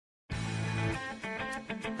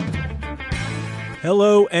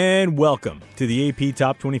Hello and welcome to the AP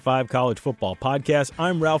Top 25 College Football Podcast.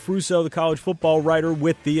 I'm Ralph Russo, the college football writer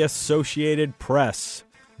with the Associated Press.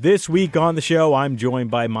 This week on the show, I'm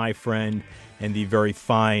joined by my friend and the very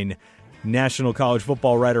fine national college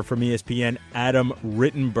football writer from ESPN, Adam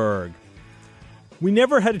Rittenberg. We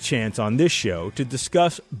never had a chance on this show to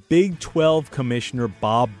discuss Big 12 Commissioner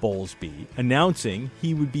Bob Bowlesby announcing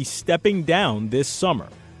he would be stepping down this summer.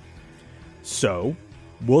 So,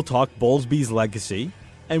 we'll talk Bowlesby's legacy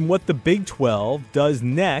and what the Big 12 does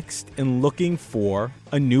next in looking for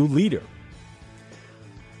a new leader.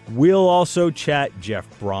 We'll also chat Jeff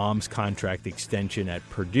Brohm's contract extension at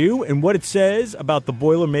Purdue and what it says about the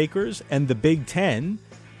Boilermakers and the Big 10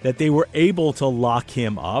 that they were able to lock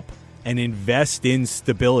him up and invest in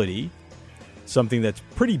stability, something that's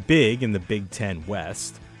pretty big in the Big 10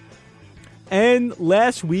 West. And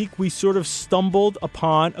last week, we sort of stumbled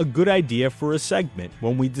upon a good idea for a segment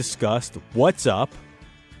when we discussed What's Up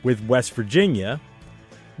with West Virginia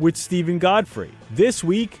with Stephen Godfrey. This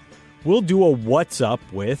week, we'll do a What's Up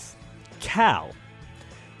with Cal.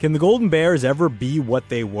 Can the Golden Bears ever be what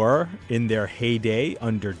they were in their heyday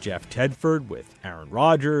under Jeff Tedford with Aaron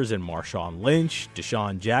Rodgers and Marshawn Lynch,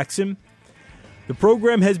 Deshaun Jackson? The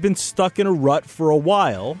program has been stuck in a rut for a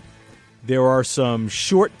while. There are some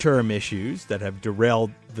short-term issues that have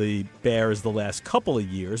derailed the Bears the last couple of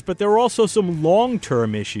years, but there are also some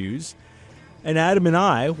long-term issues, and Adam and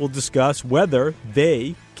I will discuss whether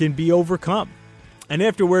they can be overcome. And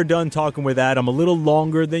after we're done talking with Adam a little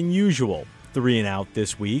longer than usual, 3 and Out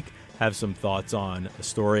this week, have some thoughts on a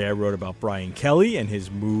story I wrote about Brian Kelly and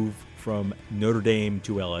his move from Notre Dame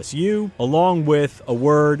to LSU, along with a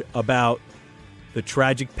word about the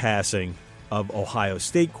tragic passing of Ohio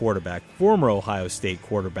State quarterback, former Ohio State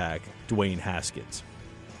quarterback, Dwayne Haskins.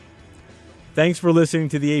 Thanks for listening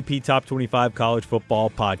to the AP Top 25 College Football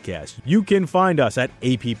Podcast. You can find us at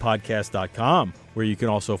appodcast.com, where you can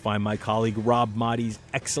also find my colleague Rob Motti's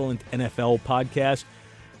excellent NFL podcast.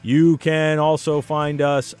 You can also find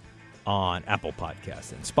us on Apple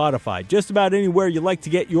Podcasts and Spotify, just about anywhere you like to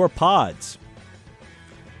get your pods.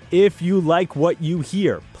 If you like what you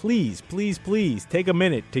hear, please take a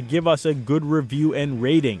minute to give us a good review and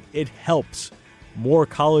rating. It helps more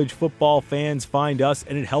college football fans find us,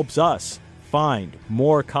 and it helps us find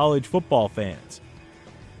more college football fans.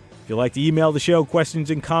 If you'd like to email the show,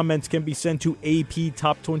 questions and comments can be sent to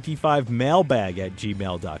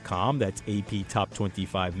aptop25mailbag@gmail.com. That's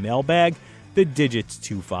aptop25mailbag, the digits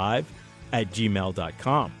 25,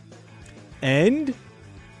 @gmail.com. And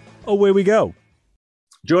away we go.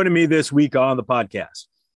 Joining me this week on the podcast,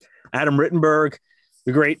 Adam Rittenberg,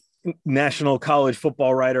 the great national college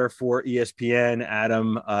football writer for ESPN.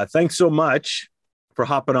 Adam, thanks so much for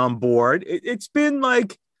hopping on board. It's been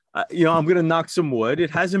like, I'm going to knock some wood.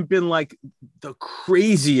 It hasn't been like the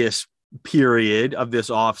craziest period of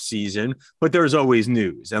this off season, but there's always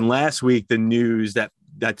news. And last week, the news that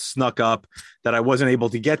snuck up that I wasn't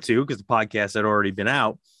able to get to because the podcast had already been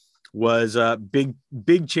out was big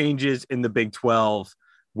changes in the Big 12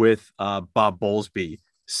 with Bob Bowlesby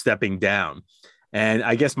stepping down. And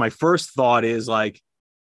I guess my first thought is like,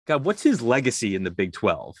 God, what's his legacy in the Big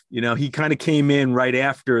 12? He kind of came in right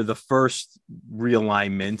after the first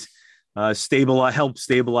realignment, helped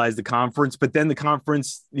stabilize the conference, but then the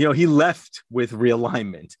conference, he left with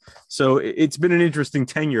realignment. So it's been an interesting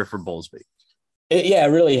tenure for Bowlesby. Yeah, it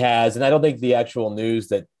really has. And I don't think the actual news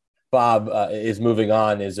that Bob is moving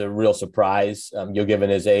on is a real surprise, given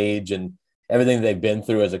his age and everything they've been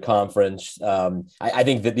through as a conference. I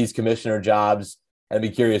think that these commissioner jobs, and I'd be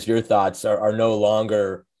curious your thoughts, are no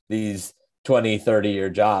longer these 20, 30-year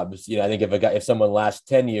jobs. I think if someone lasts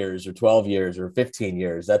 10 years or 12 years or 15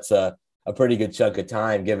 years, that's a pretty good chunk of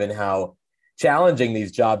time, given how challenging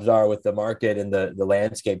these jobs are with the market and the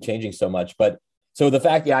landscape changing so much. But so the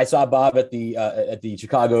fact, I saw Bob at the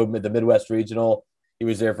Chicago, the Midwest Regional. He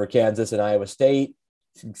was there for Kansas and Iowa State.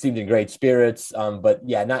 Seemed in great spirits, but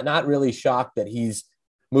not really shocked that he's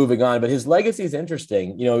moving on. But his legacy is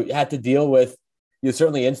interesting. Had to deal with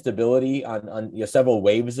certainly instability on several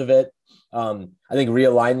waves of it. I think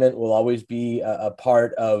realignment will always be a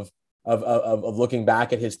part of looking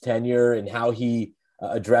back at his tenure and how he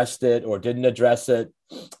addressed it or didn't address it.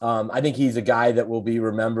 I think he's a guy that will be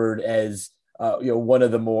remembered as one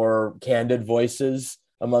of the more candid voices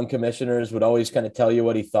among commissioners. Would always kind of tell you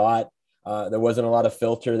what he thought. There wasn't a lot of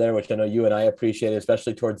filter there, which I know you and I appreciated,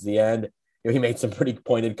 especially towards the end. He made some pretty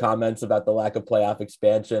pointed comments about the lack of playoff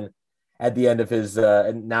expansion at the end of his,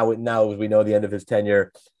 and now as we know, the end of his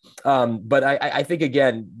tenure. But I think,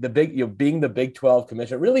 again, being the Big 12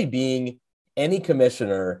 commissioner, really being any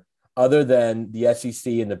commissioner other than the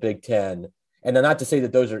SEC and the Big 10, And not to say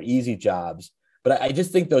that those are easy jobs, but I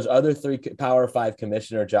just think those other three Power Five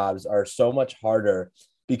commissioner jobs are so much harder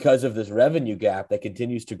because of this revenue gap that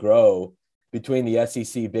continues to grow between the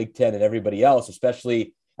SEC, Big Ten, and everybody else,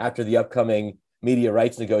 especially after the upcoming media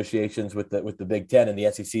rights negotiations with the Big Ten, and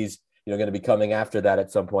the SEC's going to be coming after that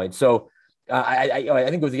at some point. So I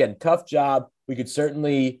think it was, again, tough job. We could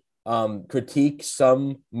certainly critique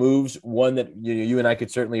some moves. One that you and I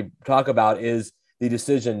could certainly talk about is the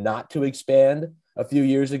decision not to expand a few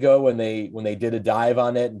years ago when they did a dive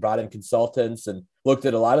on it and brought in consultants and looked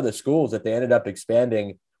at a lot of the schools that they ended up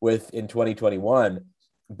expanding with in 2021.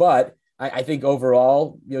 But I think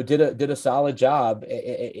overall, did a solid job,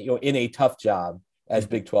 in a tough job as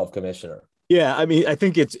Big 12 commissioner. Yeah, I mean, I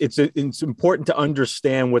think it's important to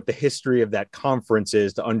understand what the history of that conference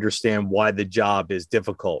is, to understand why the job is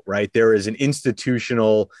difficult, right? There is an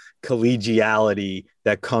institutional collegiality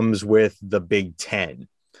that comes with the Big Ten.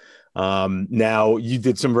 Now, you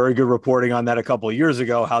did some very good reporting on that a couple of years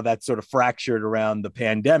ago, how that sort of fractured around the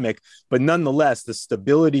pandemic. But nonetheless, the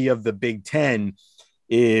stability of the Big Ten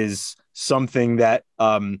is something that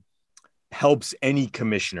helps any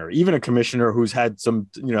commissioner, even a commissioner who's had some,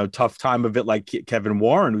 tough time of it, like Kevin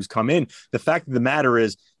Warren, who's come in. The fact of the matter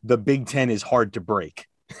is the Big Ten is hard to break,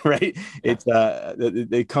 right?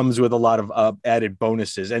 It comes with a lot of added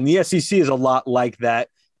bonuses. And the SEC is a lot like that,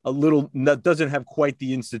 that doesn't have quite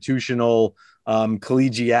the institutional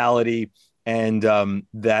collegiality and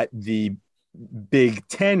that the Big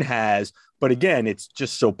Ten has. But again, it's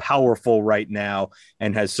just so powerful right now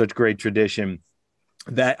and has such great tradition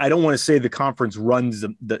that I don't want to say the conference runs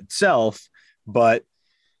itself, but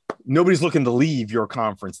nobody's looking to leave your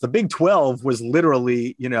conference. The Big 12 was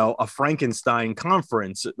literally, a Frankenstein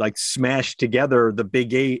conference, like smashed together the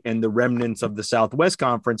Big 8 and the remnants of the Southwest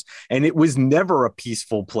Conference. And it was never a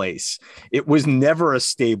peaceful place. It was never a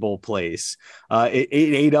stable place. It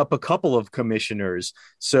ate up a couple of commissioners.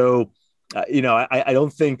 So, I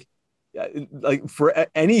don't think, like, for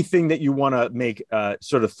anything that you want to make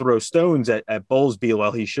sort of throw stones at Bowlesby,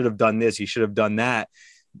 well, he should have done this, he should have done that.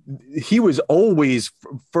 He was always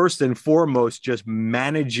first and foremost just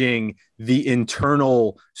managing the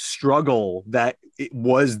internal struggle that it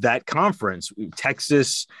was that conference,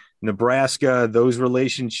 Texas, Nebraska, those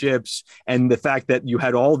relationships, and the fact that you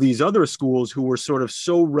had all these other schools who were sort of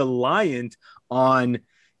so reliant on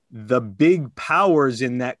the big powers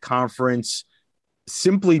in that conference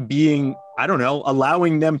simply being,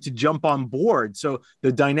 allowing them to jump on board. So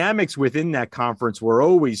the dynamics within that conference were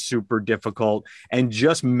always super difficult, and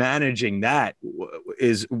just managing that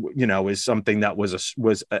is something that was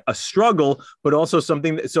a struggle, but also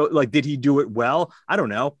something that, so like, did he do it well? I don't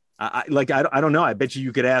know. I don't know. I bet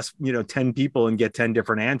you could ask, 10 people and get 10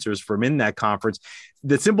 different answers from in that conference.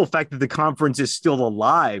 The simple fact that the conference is still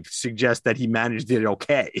alive suggests that he managed it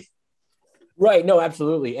okay. Right. No,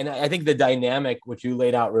 absolutely. And I think the dynamic, which you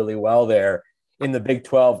laid out really well there in the Big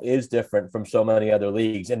 12, is different from so many other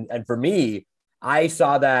leagues. And for me, I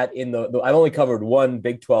saw that I've only covered one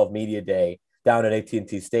Big 12 media day down at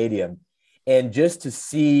AT&T Stadium. And just to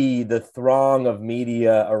see the throng of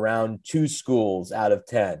media around two schools out of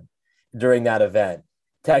 10 during that event,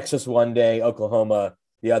 Texas one day, Oklahoma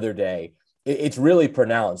the other day, it's really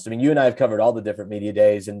pronounced. I mean, you and I have covered all the different media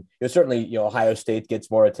days, and certainly, Ohio State gets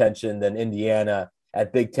more attention than Indiana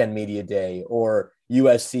at Big Ten Media Day, or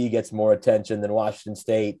USC gets more attention than Washington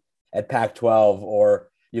State at Pac-12, or,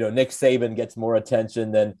 Nick Saban gets more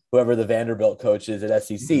attention than whoever the Vanderbilt coach is at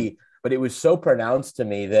SEC. Mm-hmm. But it was so pronounced to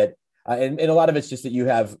me that, and a lot of it's just that you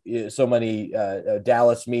have so many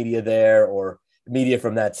Dallas media there, or media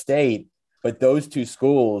from that state, but those two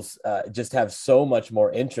schools just have so much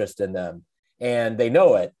more interest in them. And they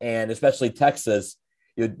know it, and especially Texas.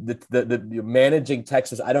 The managing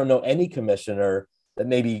Texas, I don't know any commissioner that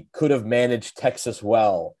maybe could have managed Texas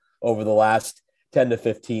well over the last 10 to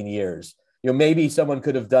 15 years. Maybe someone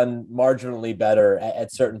could have done marginally better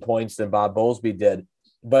at certain points than Bob Bowlesby did,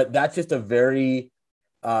 but that's just a very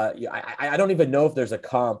I don't even know if there's a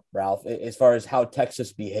comp, Ralph, as far as how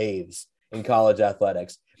Texas behaves in college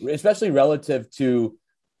athletics, especially relative to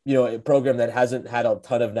a program that hasn't had a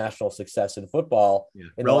ton of national success in football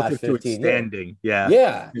in the last 15 years.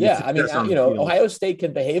 Yeah. I mean, Ohio State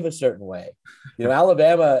can behave a certain way.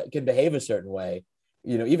 Alabama can behave a certain way.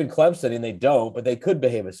 Even Clemson, and they don't, but they could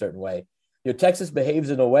behave a certain way. Texas behaves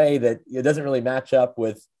in a way that it doesn't really match up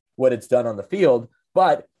with what it's done on the field,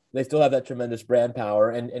 but they still have that tremendous brand power.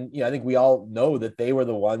 And I think we all know that they were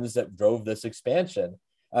the ones that drove this expansion.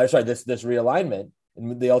 This realignment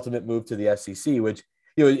and the ultimate move to the SEC, which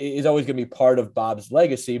is always going to be part of Bob's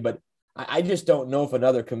legacy, but I just don't know if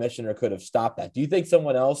another commissioner could have stopped that. Do you think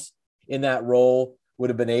someone else in that role would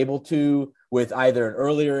have been able to, with either an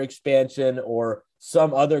earlier expansion or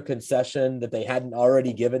some other concession that they hadn't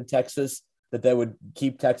already given Texas, that they would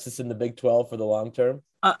keep Texas in the Big 12 for the long term?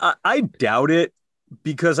 I doubt it,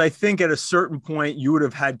 because I think at a certain point you would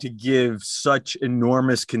have had to give such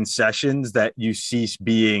enormous concessions that you cease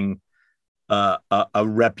being a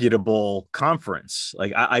reputable conference.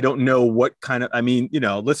 Like, I don't know what kind of, I mean,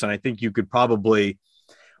 listen, I think you could probably,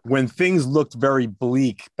 when things looked very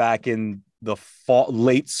bleak back in the fall,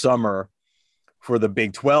 late summer for the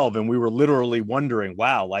Big 12, and we were literally wondering,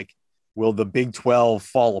 wow, like, will the Big 12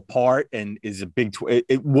 fall apart? And is a Big 12,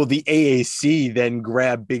 will the AAC then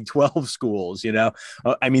grab Big 12 schools?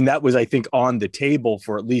 I mean, that was, I think, on the table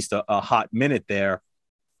for at least a hot minute there.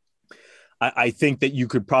 I think that you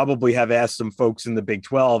could probably have asked some folks in the Big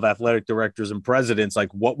 12, athletic directors and presidents,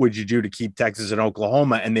 like, what would you do to keep Texas and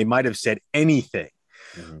Oklahoma? And they might have said anything.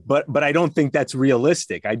 Mm-hmm. But I don't think that's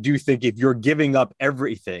realistic. I do think if you're giving up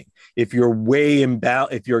everything, if you're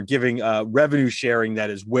if you're giving revenue sharing that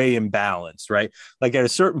is way imbalanced, right? Like, at a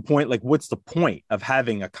certain point, like, what's the point of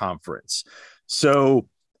having a conference? So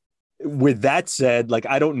with that said, like,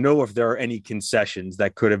 I don't know if there are any concessions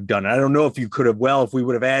that could have done it. I don't know if you could have, if we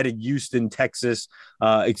would have added Houston,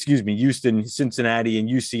 Houston, Cincinnati, and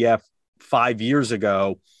UCF 5 years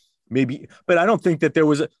ago, maybe, but I don't think that there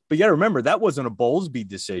was but you got to remember, that wasn't a Bowlesby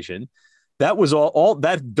decision. That was all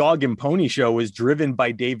that dog and pony show was driven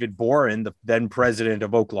by David Boren, the then president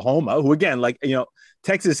of Oklahoma, who, again, like,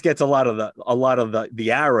 Texas gets a lot of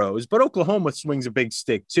the arrows, but Oklahoma swings a big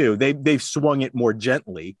stick too. They've swung it more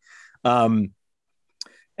gently. But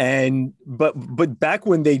back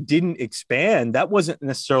when they didn't expand, that wasn't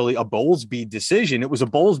necessarily a Bowlesby decision. It was a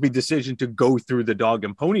Bowlesby decision to go through the dog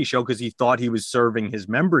and pony show because he thought he was serving his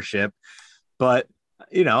membership. But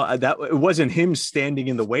that it wasn't him standing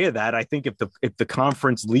in the way of that. I think if the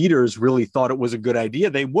conference leaders really thought it was a good idea,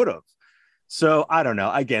 they would have. So I don't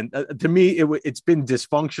know. Again, to me, it's been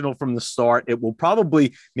dysfunctional from the start. It will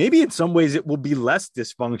probably, maybe in some ways, it will be less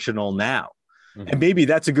dysfunctional now. Mm-hmm. And maybe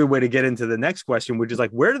that's a good way to get into the next question, which is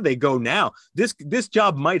like, where do they go now? This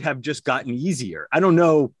job might have just gotten easier. I don't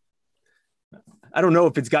know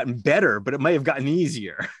if it's gotten better, but it might have gotten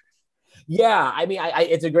easier. Yeah, I mean,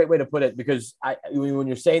 it's a great way to put it, because when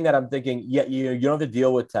you're saying that, I'm thinking, yeah, you don't have to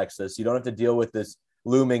deal with Texas. You don't have to deal with this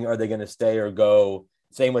looming, are they going to stay or go?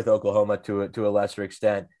 Same with Oklahoma to a lesser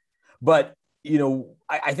extent. But,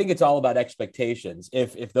 I think it's all about expectations.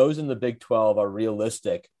 If those in the Big 12 are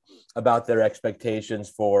realistic about their expectations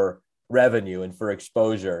for revenue and for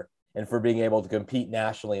exposure and for being able to compete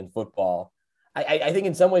nationally in football, I think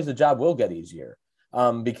in some ways the job will get easier,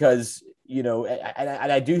 because,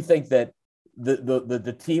 I do think that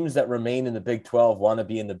the teams that remain in the Big 12 want to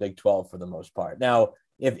be in the Big 12 for the most part. Now,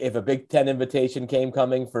 if a Big 10 invitation came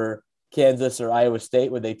coming for Kansas or Iowa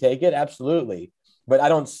State, would they take it? Absolutely. But I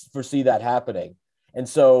don't foresee that happening. And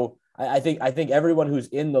so I think everyone who's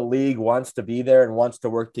in the league wants to be there and wants to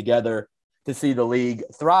work together to see the league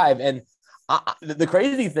thrive. And the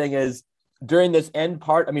crazy thing is, during this end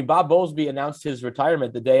part, I mean, Bob Bowlesby announced his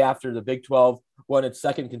retirement the day after the Big 12 won its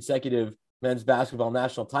second consecutive men's basketball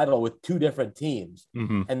national title with two different teams.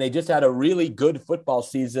 Mm-hmm. And they just had a really good football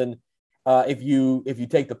season. If you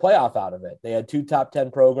take the playoff out of it, they had two top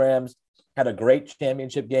 10 programs, had a great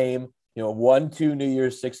championship game, won 2 New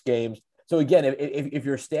Year's Six games. So again, if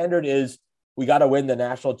your standard is, we got to win the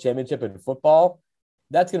national championship in football,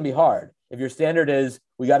 that's going to be hard. If your standard is,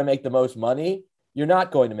 we got to make the most money, you're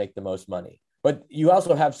not going to make the most money. But you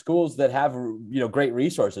also have schools that have, great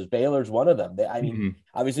resources. Baylor's one of them.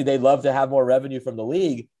 Obviously they love to have more revenue from the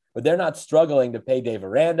league, but they're not struggling to pay Dave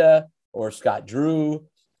Aranda or Scott Drew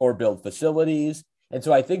or build facilities. And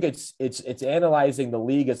so I think it's analyzing the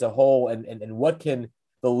league as a whole and what can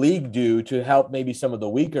the league do to help maybe some of the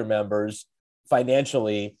weaker members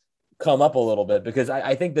financially come up a little bit, because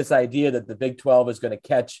I think this idea that the Big 12 is going to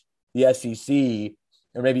catch the SEC,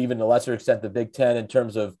 or maybe even to a lesser extent the Big 10, in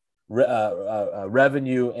terms of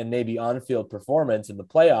revenue and maybe on-field performance in the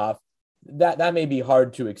playoff, that may be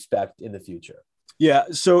hard to expect in the future. Yeah,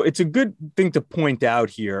 so it's a good thing to point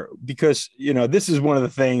out here, because, this is one of the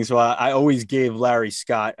things I always gave Larry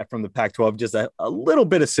Scott from the Pac-12 just a little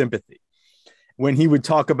bit of sympathy when he would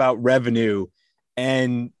talk about revenue.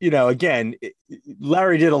 And, again,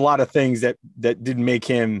 Larry did a lot of things that didn't make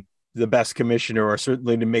him the best commissioner, or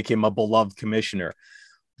certainly didn't make him a beloved commissioner.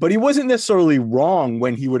 But he wasn't necessarily wrong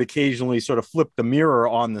when he would occasionally sort of flip the mirror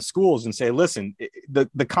on the schools and say, listen,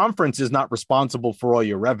 the conference is not responsible for all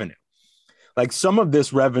your revenue. Like, some of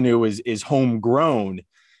this revenue is homegrown.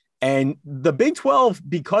 And the Big 12,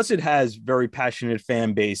 because it has very passionate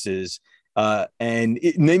fan bases And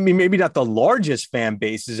maybe not the largest fan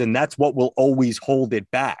bases, and that's what will always hold it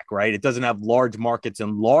back, right? It doesn't have large markets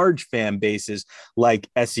and large fan bases like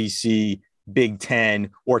SEC, Big Ten,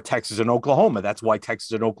 or Texas and Oklahoma. That's why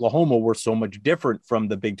Texas and Oklahoma were so much different from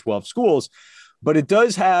the Big 12 schools. But it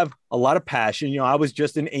does have a lot of passion. You know, I was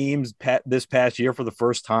just in Ames this past year for the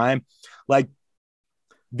first time. Like,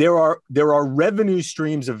 there are revenue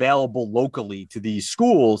streams available locally to these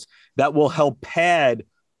schools that will help pad.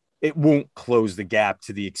 It won't close the gap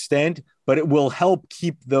to the extent, but it will help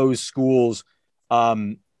keep those schools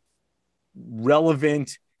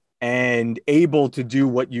relevant and able to do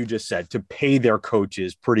what you just said, to pay their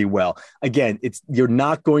coaches pretty well. Again, you're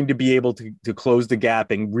not going to be able to close the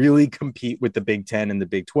gap and really compete with the Big 10 and the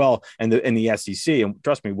Big 12 and the SEC. And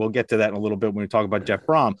trust me, we'll get to that in a little bit when we talk about Jeff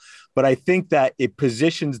Brom. But I think that it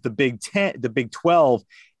positions the Big 12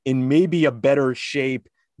 in maybe a better shape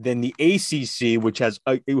than the ACC, which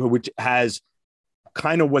has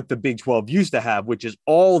kind of what the Big 12 used to have, which is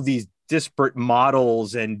all these disparate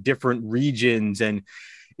models and different regions, and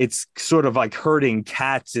it's sort of like herding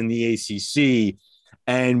cats in the ACC.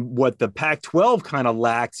 And what the Pac-12 kind of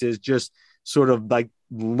lacks is just sort of like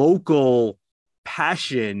local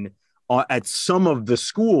passion at some of the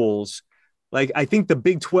schools. Like, I think the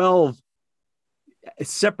Big 12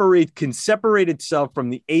 can separate itself from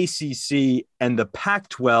the ACC and the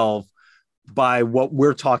Pac-12 by what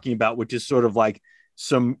we're talking about, which is sort of like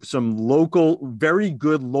some local, very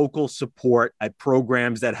good local support at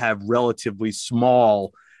programs that have relatively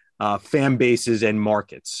small fan bases and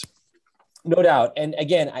markets. No doubt. And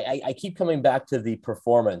again, I keep coming back to the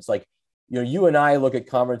performance. Like, you know, you and I look at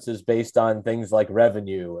conferences based on things like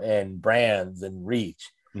revenue and brands and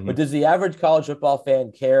reach. Mm-hmm. But does the average college football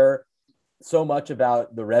fan care so much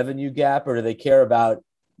about the revenue gap, or do they care about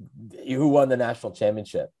who won the national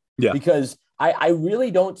championship? Yeah. Because I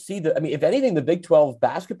really don't see if anything, the Big 12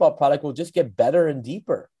 basketball product will just get better and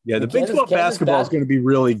deeper. Yeah, the Big 12 basketball is going to be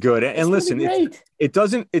really good. And listen, it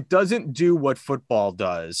doesn't do what football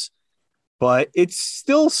does, but it's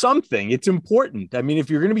still something. It's important. I mean,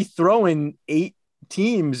 if you're going to be throwing 8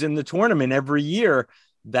 teams in the tournament every year,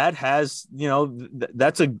 that has, you know,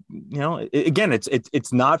 that's again,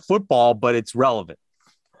 it's not football, but it's relevant.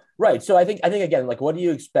 Right. So I think again, like, what do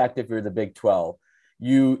you expect if you're the Big 12?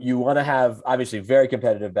 You want to have obviously very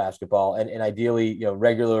competitive basketball and ideally, you know,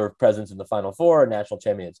 regular presence in the Final Four, national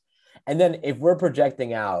champions. And then if we're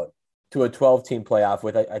projecting out to a 12-team playoff,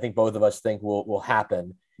 which I think both of us think will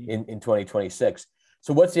happen in 2026.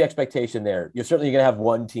 So what's the expectation there? You're certainly going to have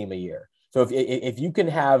one team a year. So if you can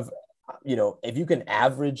have, you know, if you can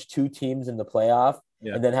average 2 teams in the playoff,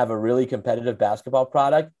 yeah, and then have a really competitive basketball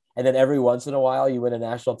product, and then every once in a while you win a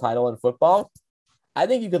national title in football, I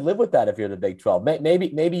think you could live with that if you're the Big 12.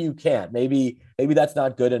 Maybe you can't. Maybe that's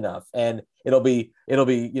not good enough. And it'll be, you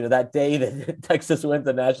know, that day that Texas wins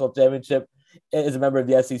the national championship as a member of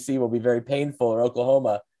the SEC will be very painful, or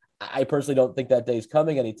Oklahoma. I personally don't think that day is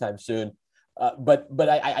coming anytime soon. But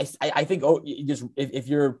I think just if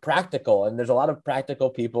you're practical, and there's a lot of practical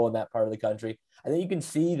people in that part of the country, I think you can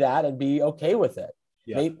see that and be okay with it.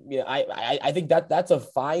 Yeah. Maybe, you know, I think that's a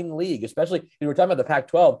fine league, especially we were talking about the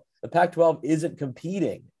Pac-12. The Pac-12 isn't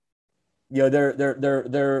competing. You know,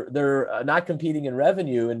 they're not competing in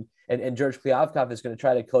revenue, and George Kliavkoff is going to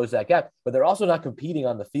try to close that gap, but they're also not competing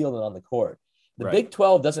on the field and on the court. The Big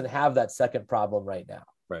 12 doesn't have that second problem right now.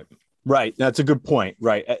 Right. That's a good point.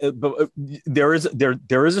 Right. But there is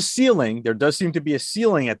a ceiling. There does seem to be a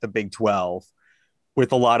ceiling at the Big 12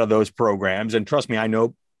 with a lot of those programs. And trust me, I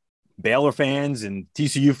know Baylor fans and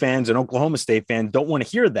TCU fans and Oklahoma State fans don't want to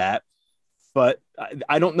hear that. But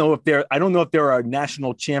I don't know if there are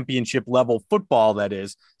national championship level football, that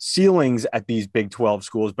is, ceilings at these Big 12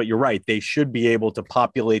 schools. But you're right. They should be able to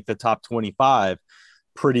populate the top 25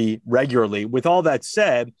 pretty regularly. With all that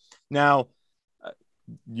said, now,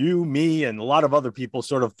 you, me, and a lot of other people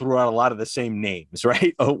sort of threw out a lot of the same names,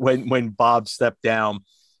 right? When Bob stepped down.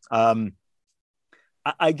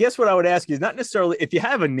 I guess what I would ask you is not necessarily if you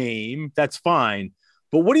have a name, that's fine.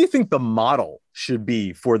 But what do you think the model should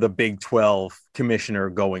be for the Big 12 commissioner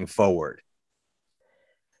going forward?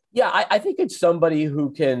 Yeah, I think it's somebody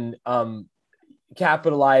who can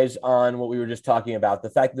capitalize on what we were just talking about, the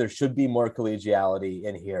fact that there should be more collegiality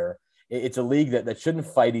in here. It's a league that shouldn't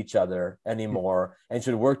fight each other anymore and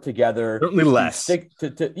should work together. Certainly less.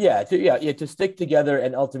 To stick together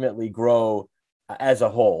and ultimately grow as a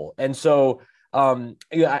whole. And so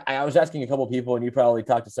I was asking a couple of people, and you probably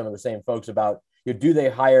talked to some of the same folks about, you know, do they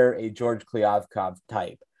hire a George Kliavkoff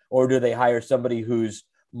type, or do they hire somebody who's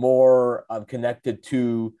more connected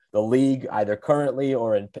to the league, either currently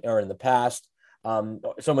or in the past?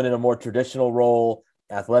 someone in a more traditional role,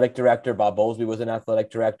 athletic director. Bob Bowlesby was an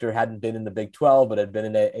athletic director, hadn't been in the Big 12, but had been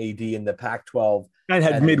an AD in the Pac-12 And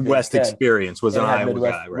had and the Big Midwest 10, experience, was an and had Iowa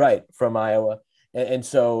Midwest, guy, right, from Iowa. And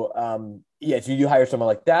so, so you hire someone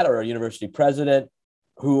like that, or a university president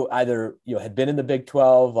who either, had been in the Big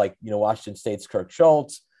 12, like, Washington State's Kirk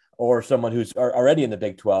Schultz, or someone who's already in the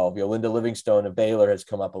Big 12. Linda Livingstone of Baylor has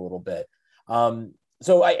come up a little bit.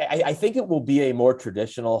 So I think it will be a more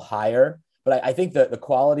traditional hire, but I think that the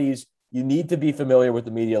qualities, you need to be familiar with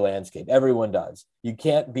the media landscape. Everyone does. You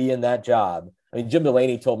can't be in that job. I mean, Jim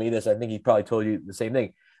Delaney told me this. I think he probably told you the same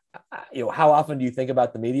thing. How often do you think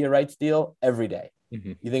about the media rights deal? Every day.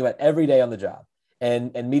 Mm-hmm. You think about every day on the job.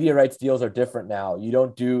 And media rights deals are different now. You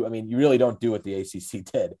really don't do what the ACC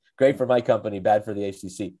did. Great for my company, bad for the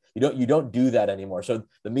ACC. You don't do that anymore. So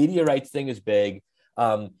the media rights thing is big.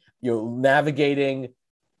 Navigating,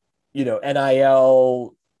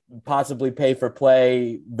 NIL, possibly pay for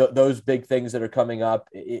play, those big things that are coming up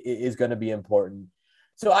is going to be important.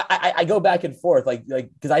 So I go back and forth, like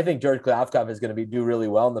because I think George Kliavkoff is going to do really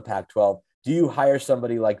well in the Pac-12. Do you hire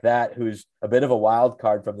somebody like that who's a bit of a wild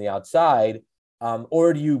card from the outside?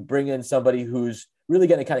 Or do you bring in somebody who's really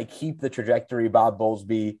going to kind of keep the trajectory Bob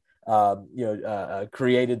Bowlesby,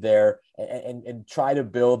 created there and try to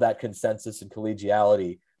build that consensus and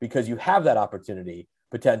collegiality, because you have that opportunity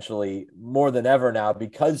potentially more than ever now,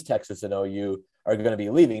 because Texas and OU are going to be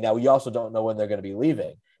leaving. Now, we also don't know when they're going to be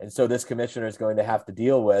leaving. And so this commissioner is going to have to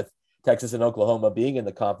deal with Texas and Oklahoma being in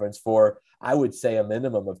the conference for, I would say, a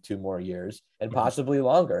minimum of 2 more years and possibly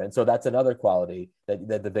longer. And so that's another quality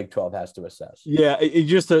that the Big 12 has to assess. Yeah,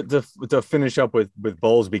 just to finish up with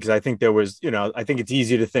Bowles, because I think there was, I think it's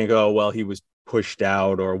easy to think, oh, well, he was pushed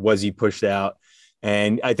out, or was he pushed out?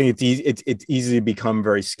 And I think it's easy to become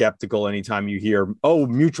very skeptical anytime you hear, oh,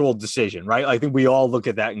 mutual decision, right? I think we all look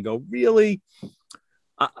at that and go, really?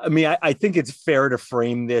 I mean, I think it's fair to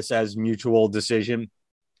frame this as mutual decision.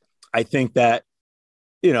 I think that,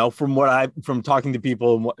 from talking to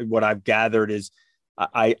people and what I've gathered is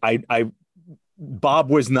Bob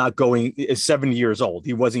was not going, 70 years old.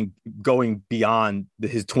 He wasn't going beyond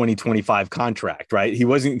his 2025 contract, right? He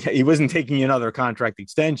wasn't taking another contract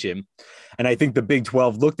extension. And I think the Big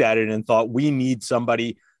 12 looked at it and thought, we need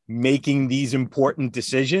somebody making these important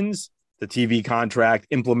decisions, the TV contract,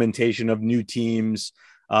 implementation of new teams,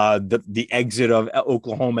 the exit of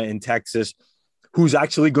Oklahoma and Texas, who's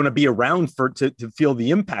actually going to be around to feel the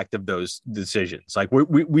impact of those decisions. Like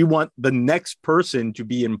we want the next person to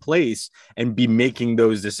be in place and be making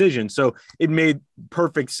those decisions. So it made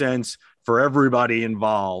perfect sense for everybody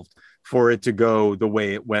involved for it to go the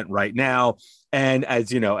way it went right now. And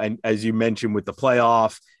as you mentioned with the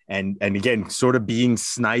playoff and again, sort of being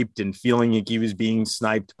sniped and feeling like he was being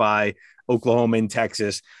sniped by Oklahoma and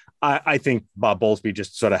Texas, I think Bob Bowlesby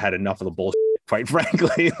just sort of had enough of the bullshit. Quite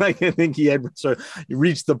frankly, I think he had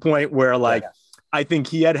reached the point where, I think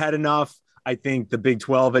he had enough. I think the Big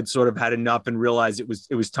 12 had sort of had enough and realized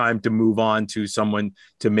it was time to move on to someone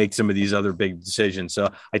to make some of these other big decisions.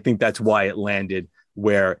 So I think that's why it landed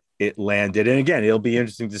where it landed. And again, it'll be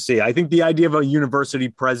interesting to see. I think the idea of a university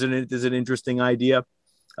president is an interesting idea.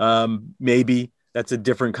 Maybe that's a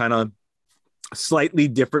different kind of slightly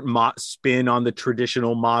different spin on the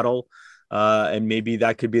traditional model. And maybe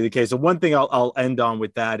that could be the case. So one thing I'll end on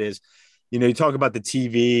with that is, you talk about the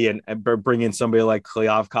TV and bring in somebody like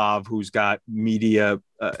Kliavkoff, who's got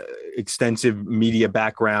extensive media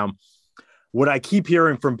background. What I keep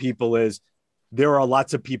hearing from people is there are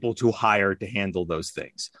lots of people to hire to handle those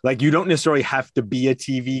things. Like, you don't necessarily have to be a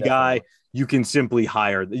TV guy. You can simply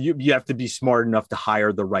hire. You have to be smart enough to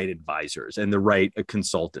hire the right advisors and the right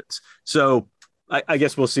consultants. So I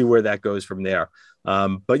guess we'll see where that goes from there.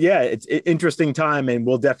 But yeah, it's an interesting time, and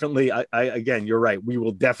we'll definitely, again, you're right. We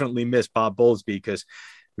will definitely miss Bob Bowlesby, because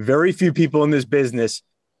very few people in this business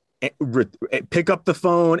pick up the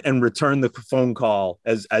phone and return the phone call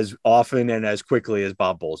as often and as quickly as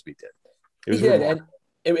Bob Bowlesby did. He did, and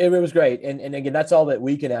it was great. And again, that's all that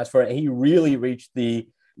we can ask for. And he really reached the,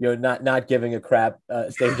 not giving a crap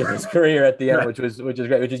stage of his career at the end, right, which is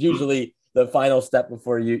great, which is usually the final step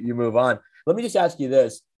before you move on. Let me just ask you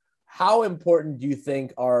this. How important do you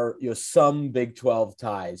think are some Big 12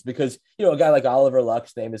 ties? Because a guy like Oliver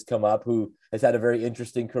Luck's name has come up, who has had a very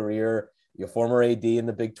interesting career. Former AD in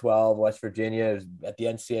the Big 12, West Virginia, at the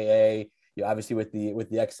NCAA. Obviously with the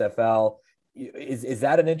XFL. Is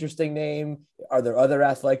that an interesting name? Are there other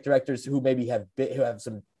athletic directors who maybe have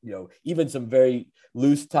some even some very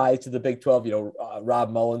loose ties to the Big 12? Rob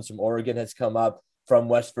Mullins from Oregon has come up from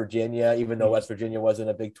West Virginia, even though West Virginia wasn't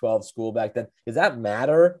a Big 12 school back then. Does that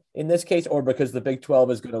matter in this case, or because the Big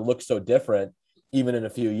 12 is going to look so different, even in a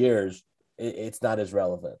few years, it's not as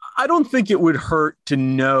relevant. I don't think it would hurt to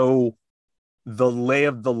know the lay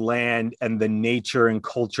of the land and the nature and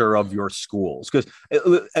culture of your schools, because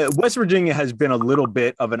West Virginia has been a little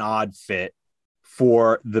bit of an odd fit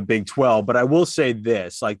for the Big 12. But I will say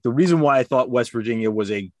this, like the reason why I thought West Virginia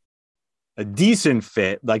was a decent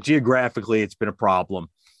fit, like geographically, it's been a problem.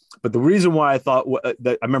 But the reason why I thought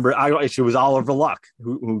that, I remember it was Oliver Luck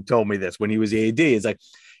who told me this when he was AD. It's like,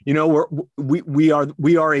 you know, we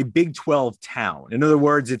are a Big 12 town. In other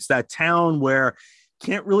words, it's that town where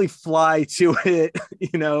can't really fly to it,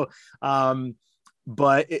 you know,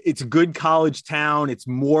 but it's a good college town. It's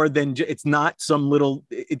more than it's not some little.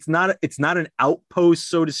 It's not an outpost,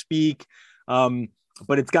 so to speak.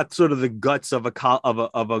 But it's got sort of the guts of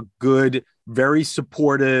a good, very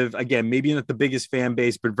supportive, again, maybe not the biggest fan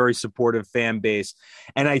base, but very supportive fan base.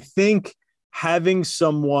 And I think having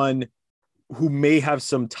someone who may have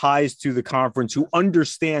some ties to the conference, who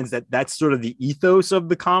understands that that's sort of the ethos of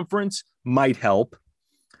the conference, might help.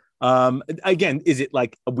 Again, is it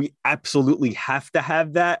like we absolutely have to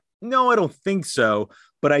have that? No, I don't think so.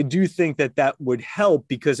 But I do think that would help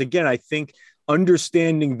because, again, I think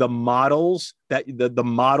understanding the models that the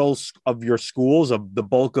models of your schools, of the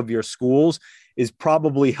bulk of your schools, is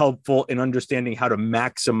probably helpful in understanding how to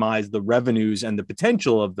maximize the revenues and the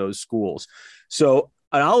potential of those schools. So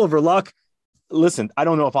Oliver Luck, listen, I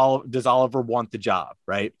don't know if does Oliver want the job,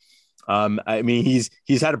 right? I mean,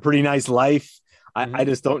 he's had a pretty nice life. I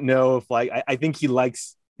just don't know if I think he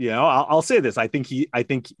likes, you know, I'll say this. I think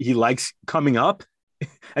he likes coming up.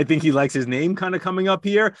 I think he likes his name kind of coming up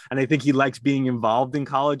here. And I think he likes being involved in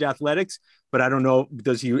college athletics, but I don't know,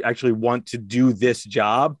 does he actually want to do this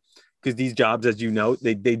job? Because these jobs, as you know,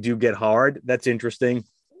 they do get hard. That's interesting.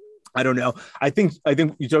 I don't know. I think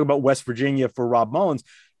you talk about West Virginia for Rob Mullins,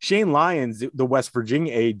 Shane Lyons, the West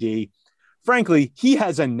Virginia AD, frankly, he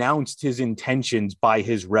has announced his intentions by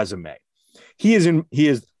his resume. He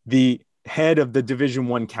is the head of the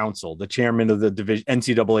Division I Council, the chairman of the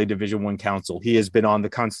NCAA Division I Council. He has been on the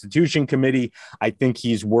Constitution Committee. I think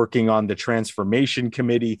he's working on the Transformation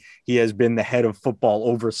Committee. He has been the head of football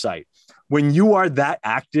oversight. When you are that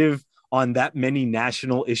active on that many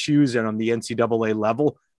national issues and on the NCAA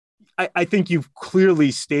level, I think you've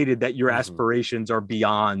clearly stated that your aspirations are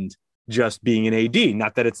beyond just being an AD.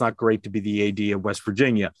 Not that it's not great to be the AD of West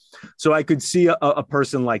Virginia. So I could see a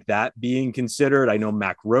person like that being considered. I know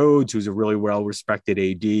Mack Rhodes, who's a really well-respected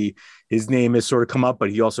AD. His name has sort of come up, but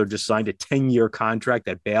he also just signed a 10-year contract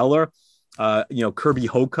at Baylor. You know, Kirby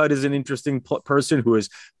Hocutt is an interesting person who has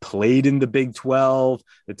played in the Big 12,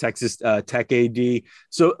 the Texas Tech AD.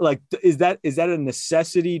 So like, is that a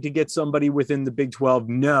necessity to get somebody within the Big 12?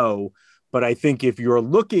 No. But I think if you're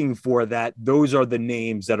looking for that, those are the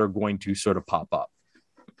names that are going to sort of pop up.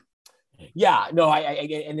 Yeah, no,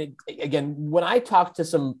 again, when I talked to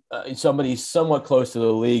somebody somewhat close to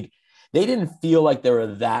the league, they didn't feel like there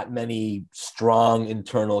were that many strong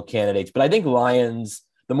internal candidates. But I think Lyons,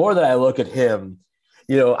 the more that I look at him,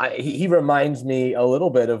 you know, he reminds me a little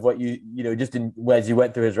bit of what you know, just as you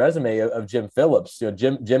went through his resume of Jim Phillips. You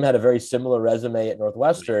know, Jim had a very similar resume at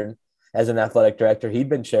Northwestern. As an athletic director, he'd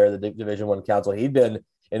been chair of the Division I Council. He'd been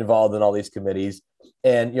involved in all these committees.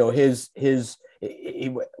 And, you know,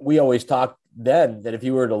 we always talked then that if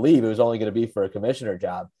he were to leave, it was only going to be for a commissioner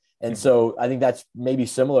job. And so I think that's maybe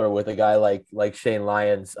similar with a guy like Shane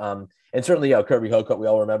Lyons. And certainly, you know, Kirby Hocutt, we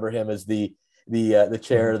all remember him as the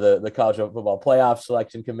chair of the College Football Playoff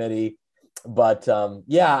Selection Committee. But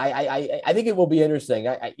I think it will be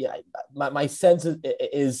interesting. My sense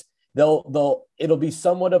is it'll be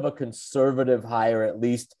somewhat of a conservative hire, at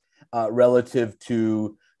least relative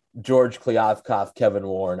to George Kliavkoff, Kevin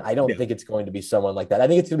Warren. I don't think it's going to be someone like that. I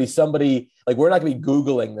think it's going to be somebody like, we're not going to be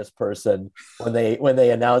Googling this person when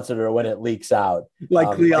they announce it or when it leaks out. Like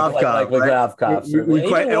Kliavkoff,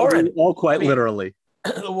 Kliavkoff. Quite literally.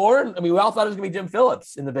 Warren, I mean, we all thought it was going to be Jim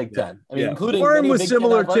Phillips in the Big Ten. I mean, including Warren was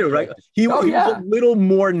similar too, right? He was a little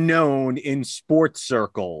more known in sports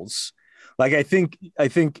circles. Like, I think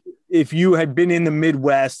if you had been in the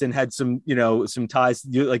Midwest and had some, you know, some ties,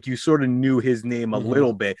 you sort of knew his name a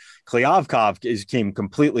little bit. Kliavkoff came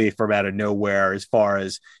completely from out of nowhere as far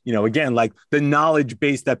as, you know, again, like the knowledge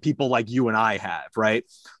base that people like you and I have, right?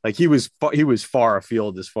 Like he was far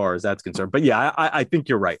afield as far as that's concerned. But yeah, I think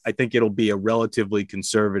you're right. I think it'll be a relatively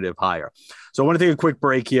conservative hire. So I want to take a quick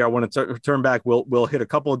break here. I want to turn back. We'll hit a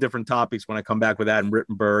couple of different topics when I come back with Adam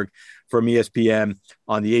Rittenberg from ESPN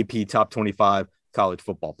on the AP Top 25 College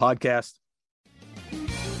Football Podcast.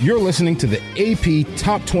 You're listening to the AP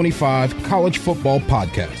Top 25 College Football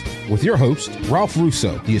Podcast with your host, Ralph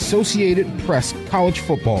Russo, the Associated Press college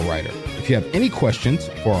football writer. If you have any questions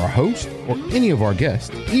for our host or any of our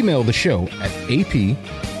guests, email the show at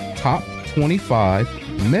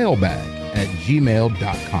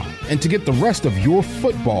aptop25mailbag@gmail.com. And to get the rest of your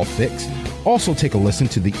football fix, also take a listen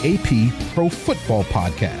to the AP Pro Football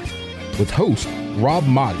Podcast with host Rob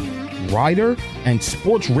Motti, writer and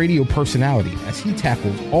sports radio personality, as he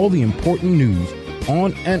tackles all the important news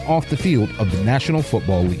on and off the field of the National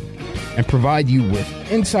Football League, and provide you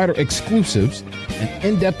with insider exclusives and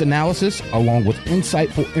in-depth analysis, along with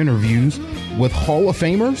insightful interviews with Hall of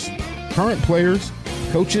Famers, current players,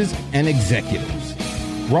 coaches, and executives.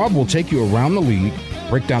 Rob will take you around the league,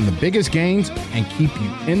 break down the biggest games, and keep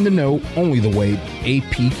you in the know only the way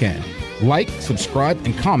AP can. Like, subscribe,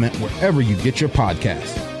 and comment wherever you get your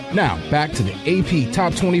podcasts. Now, back to the AP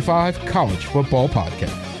Top 25 College Football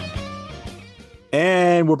Podcast.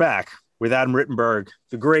 And we're back with Adam Rittenberg,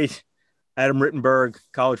 the great Adam Rittenberg,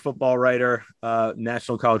 college football writer,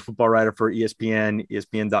 national college football writer for ESPN,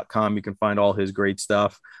 ESPN.com. You can find all his great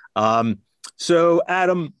stuff. So,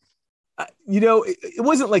 Adam, it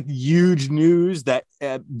wasn't like huge news that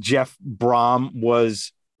Jeff Brom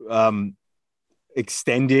was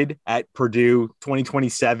extended at Purdue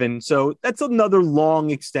 2027. So that's another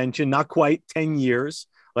long extension, not quite 10 years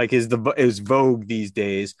like is vogue these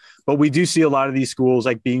days. But we do see a lot of these schools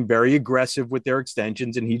like being very aggressive with their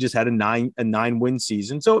extensions, and he just had a 9-win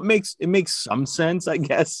season. So it makes some sense, I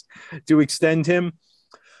guess, to extend him.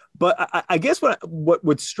 But I guess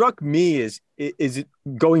what struck me is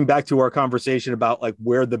going back to our conversation about like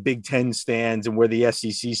where the Big Ten stands and where the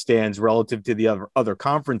SEC stands relative to the other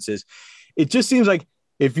conferences. It just seems like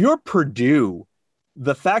if you're Purdue,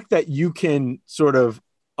 the fact that you can sort of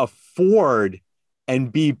afford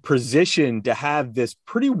and be positioned to have this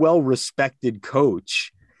pretty well-respected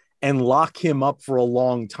coach and lock him up for a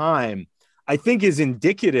long time, I think is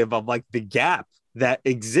indicative of like the gap that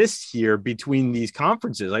exists here between these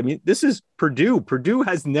conferences. I mean, this is Purdue. Purdue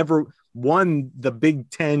has never won the Big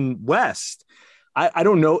Ten West. I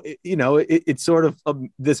don't know, it's sort of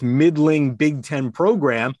this middling Big Ten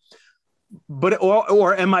program. But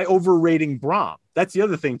or am I overrating Brom? That's the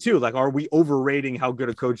other thing too. Like, are we overrating how good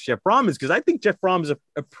a coach Jeff Brom is? Because I think Jeff Brom is a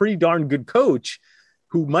pretty darn good coach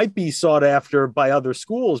who might be sought after by other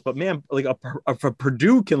schools. But man, like if a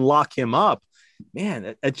Purdue can lock him up,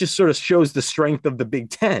 man, it just sort of shows the strength of the Big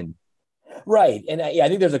Ten. Right. And I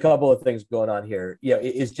think there's a couple of things going on here.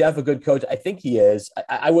 Is Jeff a good coach? I think he is.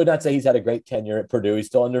 I would not say he's had a great tenure at Purdue. He's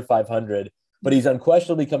still under 500, but he's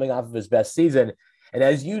unquestionably coming off of his best season. And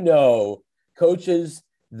as you know, coaches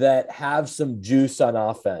that have some juice on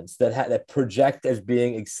offense, that project as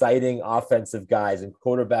being exciting offensive guys and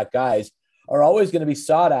quarterback guys are always going to be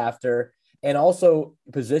sought after and also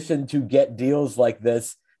positioned to get deals like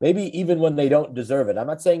this, maybe even when they don't deserve it. I'm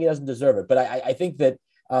not saying he doesn't deserve it, but I think that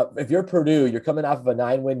if you're Purdue, you're coming off of a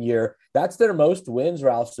 9-win year. That's their most wins,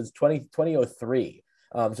 Ralph, since 2003.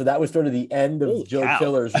 So that was sort of the end of Joe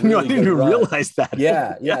Tiller's. Really I didn't even realize that.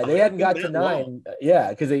 Yeah. They hadn't got to 9. Yeah,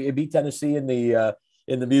 because they beat Tennessee in the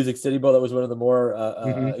Music City Bowl. That was one of the more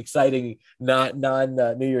exciting non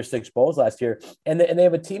New Year's Six bowls last year. And they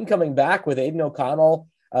have a team coming back with Aiden O'Connell.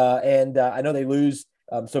 And I know they lose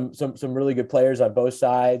some really good players on both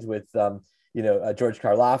sides with George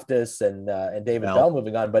Karlaftis and David Bell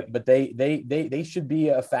moving on. But they should be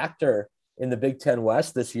a factor in the Big Ten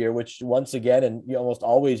West this year, which once again, and almost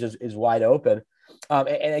always is wide open.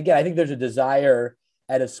 And again, I think there's a desire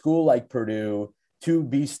at a school like Purdue to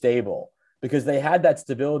be stable because they had that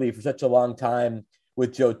stability for such a long time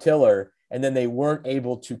with Joe Tiller, and then they weren't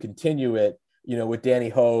able to continue it, with Danny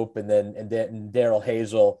Hope and Daryl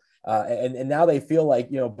Hazel. And now they feel like,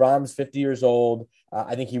 Brom's 50 years old.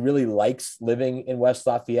 I think he really likes living in West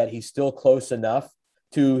Lafayette. He's still close enough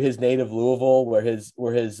to his native Louisville where his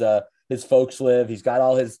folks live. He's got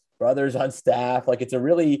all his brothers on staff. Like it's a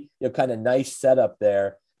really kind of nice setup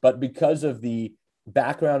there. But because of the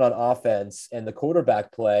background on offense and the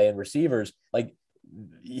quarterback play and receivers, like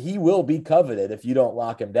he will be coveted if you don't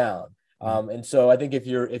lock him down. And so I think if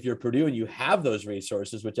you're Purdue and you have those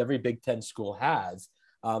resources, which every Big Ten school has,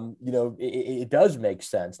 it does make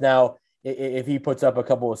sense. Now, if he puts up a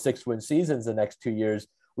couple of 6-win seasons the next 2 years,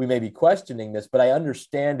 we may be questioning this, but I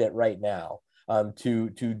understand it right now. To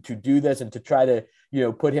do this and to try to,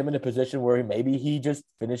 put him in a position where maybe he just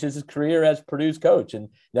finishes his career as Purdue's coach and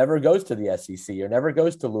never goes to the SEC or never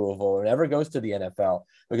goes to Louisville or never goes to the NFL,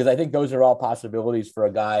 because I think those are all possibilities for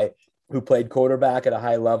a guy who played quarterback at a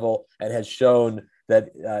high level and has shown that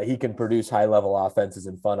he can produce high level offenses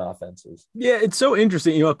and fun offenses. Yeah, it's so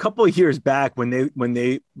interesting. A couple of years back when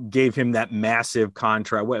they gave him that massive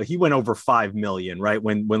contract, well, he went over $5 million, right?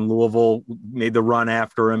 When Louisville made the run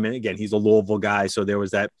after him, and again, he's a Louisville guy, so there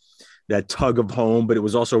was that tug of home, but it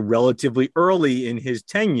was also relatively early in his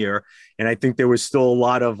tenure, and I think there was still a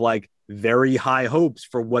lot of like very high hopes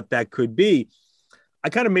for what that could be. I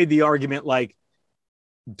kind of made the argument like,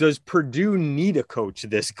 does Purdue need a coach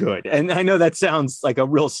this good? And I know that sounds like a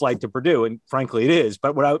real slight to Purdue, and frankly it is.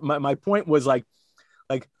 But my point was like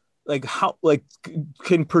how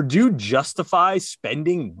can Purdue justify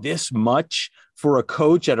spending this much for a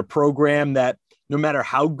coach at a program that no matter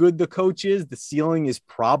how good the coach is, the ceiling is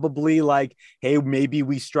probably like, hey, maybe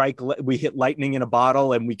we hit lightning in a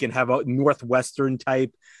bottle and we can have a Northwestern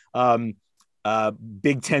type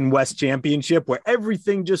Big Ten West championship where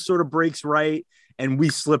everything just sort of breaks right and we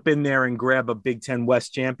slip in there and grab a Big Ten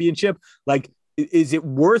West championship. Like, is it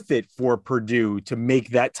worth it for Purdue to make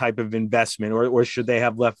that type of investment, or should they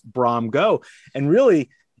have let Brohm go? And really,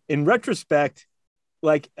 in retrospect,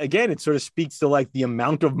 like, again, it sort of speaks to like the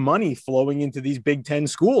amount of money flowing into these Big Ten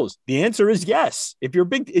schools. The answer is yes. If you're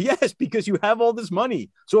yes, because you have all this money.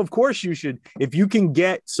 So of course you should, if you can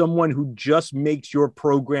get someone who just makes your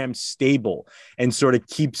program stable and sort of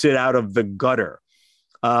keeps it out of the gutter.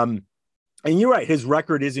 And you're right, his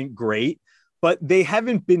record isn't great, but they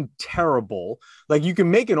haven't been terrible. Like, you can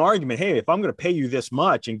make an argument, hey, if I'm going to pay you this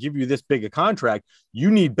much and give you this big a contract, you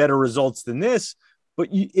need better results than this. But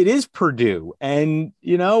it is Purdue. And,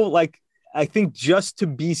 like, I think just to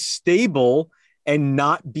be stable and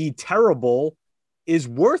not be terrible is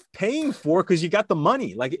worth paying for because you got the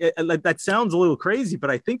money. Like that sounds a little crazy, but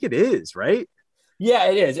I think it is, right?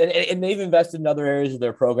 Yeah, it is. And they've invested in other areas of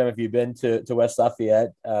their program. If you've been to West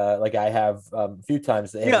Lafayette, like I have a few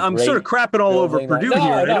times. I'm sort of crapping all over Purdue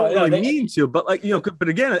here. I don't really mean to, but but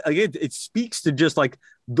again, it speaks to just like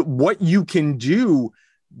what you can do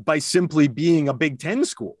by simply being a Big Ten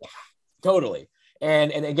school. Totally.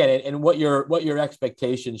 And again, and what your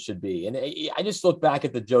expectations should be. And I just look back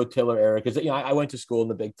at the Joe Tiller era because I went to school in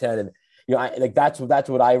the Big Ten, and that's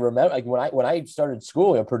what I remember. Like when I started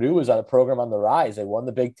school, Purdue was on a program on the rise. They won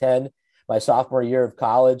the Big Ten my sophomore year of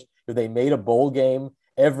college. They made a bowl game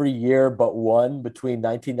every year but one between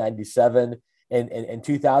 1997 and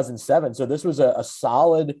 2007. So this was a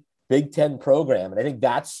solid Big Ten program, and I think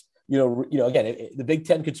that's again, the Big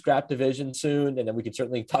Ten could scrap division soon, and then we could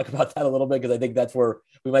certainly talk about that a little bit because I think that's where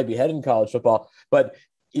we might be heading in college football. But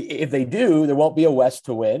if they do, there won't be a West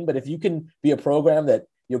to win. But if you can be a program that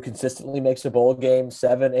consistently makes a bowl game,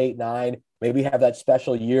 7, 8, 9, maybe have that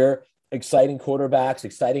special year, exciting quarterbacks,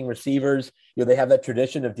 exciting receivers. They have that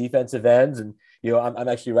tradition of defensive ends, and I'm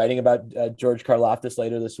actually writing about George Karlaftis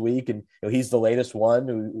later this week, and he's the latest one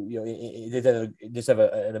who just have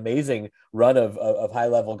an amazing run of high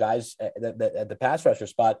level guys at the pass rusher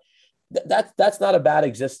spot. That's not a bad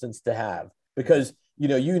existence to have because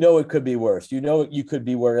it could be worse. You could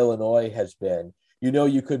be where Illinois has been.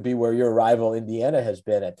 You could be where your rival Indiana has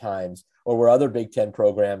been at times, or where other Big Ten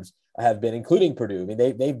programs have been, including Purdue. I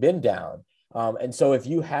mean, they've been down. And so if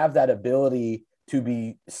you have that ability to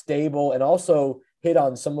be stable and also hit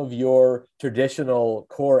on some of your traditional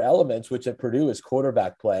core elements, which at Purdue is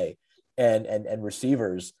quarterback play and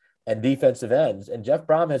receivers and defensive ends. And Jeff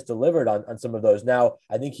Brohm has delivered on some of those. Now,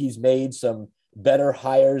 I think he's made some better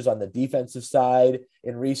hires on the defensive side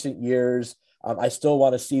in recent years. I still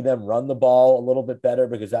want to see them run the ball a little bit better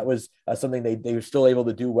because that was something they were still able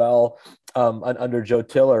to do well under Joe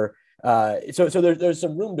Tiller. So there's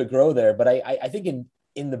some room to grow there. But I think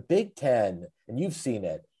in the Big Ten, and you've seen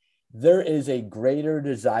it, there is a greater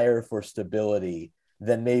desire for stability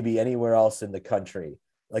than maybe anywhere else in the country.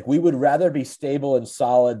 Like, we would rather be stable and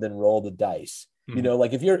solid than roll the dice.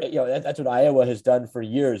 Like if that's what Iowa has done for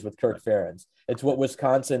years with Kirk Ferentz. It's what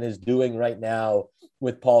Wisconsin is doing right now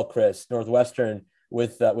with Paul Chryst, Northwestern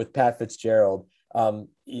with Pat Fitzgerald.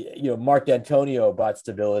 Mark D'Antonio brought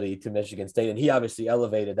stability to Michigan State, and he obviously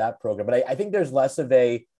elevated that program. But I think there's less of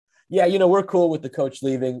a, we're cool with the coach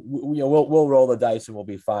leaving. We'll roll the dice and we'll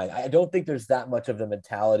be fine. I don't think there's that much of the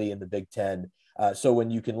mentality in the Big Ten. So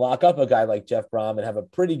when you can lock up a guy like Jeff Brohm and have a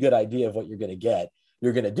pretty good idea of what you're going to get,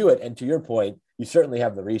 you're going to do it. And to your point, you certainly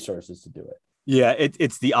have the resources to do it. Yeah,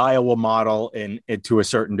 it's the Iowa model, and to a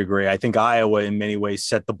certain degree, I think Iowa in many ways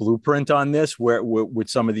set the blueprint on this, where with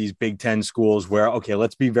some of these Big Ten schools, where okay,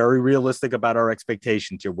 let's be very realistic about our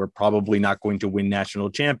expectations here. We're probably not going to win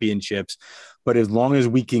national championships, but as long as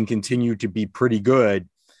we can continue to be pretty good,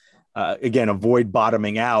 again, avoid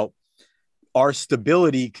bottoming out. our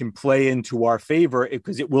stability can play into our favor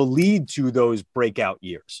because it will lead to those breakout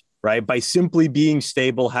years, right? By simply being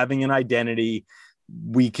stable, having an identity,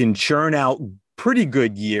 we can churn out pretty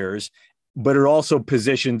good years, but it also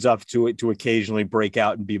positions us to occasionally break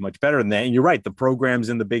out and be much better than that. And you're right, the programs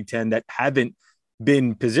in the Big Ten that haven't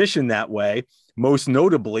been positioned that way, most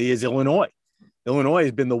notably is Illinois. Illinois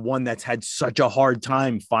has been the one that's had such a hard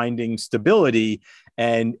time finding stability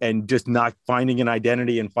and just not finding an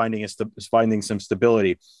identity and finding some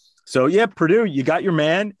stability. So yeah, Purdue, you got your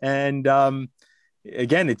man. And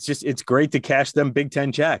again, it's great to cash them Big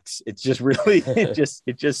Ten checks. It's just really, it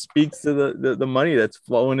just speaks to the money that's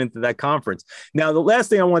flowing into that conference. Now, the last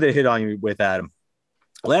thing I wanted to hit on you with, Adam,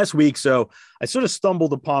 last week. So I sort of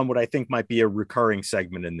stumbled upon what I think might be a recurring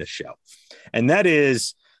segment in this show. And that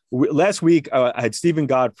is, last week, I had Stephen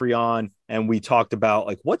Godfrey on, and we talked about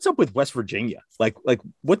like what's up with West Virginia, like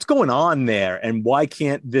what's going on there, and why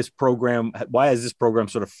has this program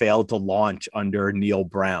sort of failed to launch under Neil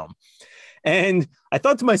Brown? And I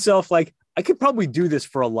thought to myself, like, I could probably do this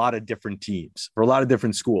for a lot of different teams, for a lot of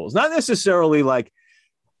different schools, not necessarily like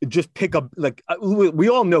just pick up. Like we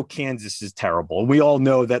all know Kansas is terrible, and we all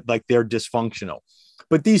know that like they're dysfunctional.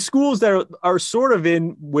 But these schools that are sort of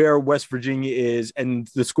in where West Virginia is, and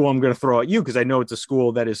the school I'm going to throw at you, because I know it's a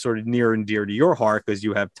school that is sort of near and dear to your heart because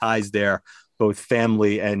you have ties there, both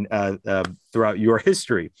family and throughout your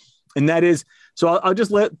history. And that is, so I'll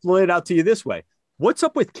just lay it out to you this way. What's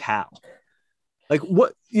up with Cal? Like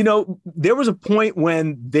there was a point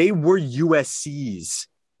when they were USC's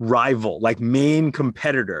rival, like main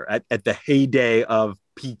competitor at the heyday of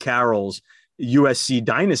Pete Carroll's USC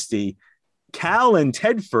dynasty. Cal and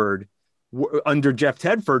Tedford, under Jeff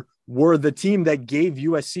Tedford, were the team that gave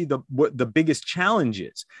USC the biggest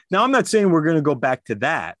challenges. Now, I'm not saying we're going to go back to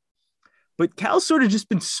that, but Cal's sort of just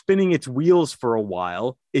been spinning its wheels for a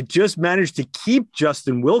while. It just managed to keep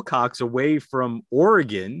Justin Wilcox away from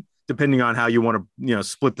Oregon, depending on how you want to,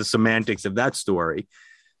 split the semantics of that story.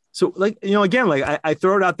 So again, I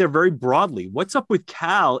throw it out there very broadly. What's up with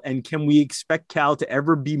Cal, and can we expect Cal to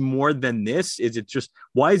ever be more than this? Is it just,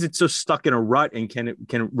 why is it so stuck in a rut, and can it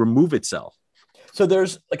remove itself? So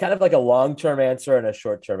there's kind of like a long-term answer and a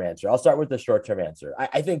short-term answer. I'll start with the short-term answer.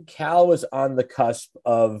 I think Cal was on the cusp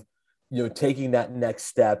of, taking that next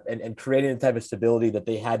step and creating the type of stability that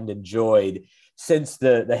they hadn't enjoyed since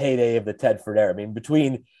the heyday of the Tedford era. I mean,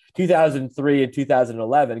 between 2003 and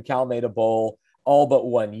 2011, Cal made a bowl all but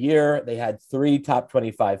 1 year. They had 3 top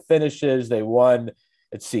 25 finishes. They won,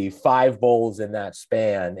 5 bowls in that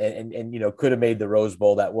span, and could have made the Rose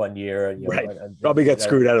Bowl that 1 year. Right. Probably got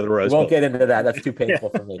screwed out of the Rose Bowl. Won't get into that. That's too painful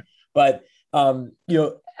for me. But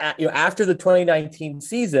after the 2019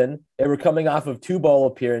 season, they were coming off of 2 bowl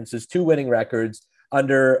appearances, 2 winning records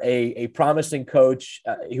under a promising coach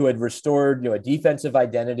who had restored a defensive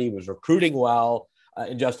identity, was recruiting well,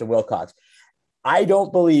 in Justin Wilcox. I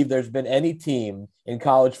don't believe there's been any team in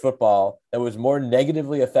college football that was more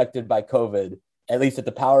negatively affected by COVID, at least at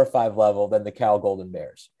the Power 5 level, than the Cal Golden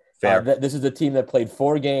Bears. This is a team that played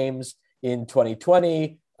 4 games in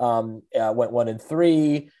 2020, went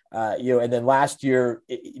 1-3, and then last year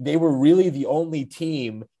they were really the only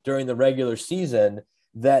team during the regular season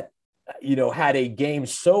that had a game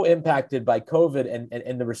so impacted by COVID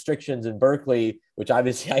and the restrictions in Berkeley, which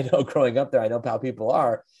obviously I know growing up there, I know how people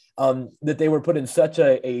are. That they were put in such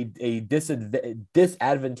a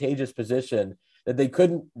disadvantageous position that they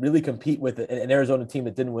couldn't really compete with an Arizona team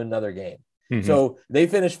that didn't win another game. Mm-hmm. So they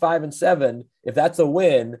finished 5-7. If that's a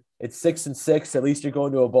win, it's 6-6. At least you're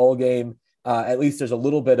going to a bowl game. At least there's a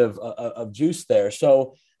little bit of juice there.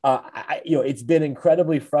 So it's been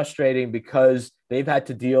incredibly frustrating because they've had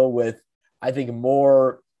to deal with, I think,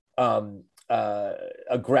 more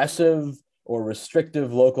aggressive or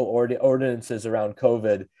restrictive local ordinances around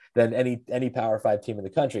COVID than any Power 5 team in the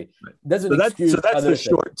country. So that's the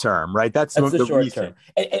short term, right? That's the short term.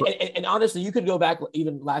 And honestly, you could go back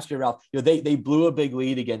even last year, Ralph. They blew a big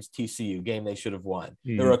lead against TCU, game they should have won.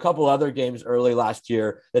 Mm-hmm. There were a couple other games early last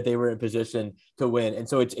year that they were in position to win, and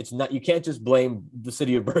so it's not, you can't just blame the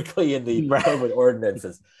city of Berkeley and the COVID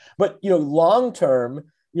ordinances. But long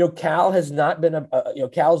term, Cal has not been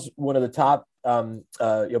Cal's one of the top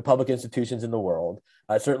public institutions in the world,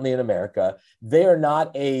 certainly in America. They are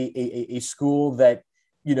not a school that,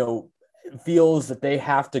 feels that they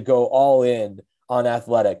have to go all in on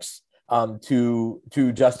athletics to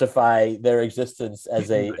justify their existence as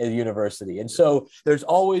a university. And so there's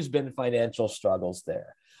always been financial struggles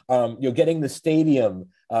there. Getting the stadium,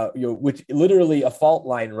 which literally a fault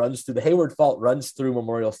line runs through, the Hayward Fault runs through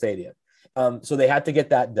Memorial Stadium. So they had to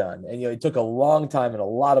get that done. And, it took a long time and a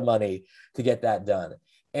lot of money to get that done.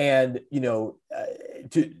 And,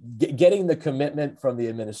 getting the commitment from the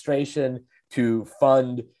administration to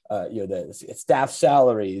fund, the staff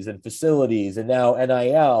salaries and facilities, and now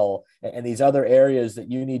NIL and these other areas that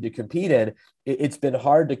you need to compete in, it's been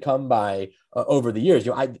hard to come by over the years.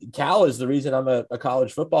 Cal is the reason I'm a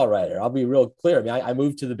college football writer. I'll be real clear. I mean, I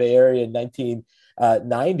moved to the Bay Area in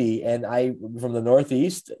 1990, and I from the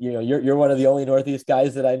Northeast. You're one of the only Northeast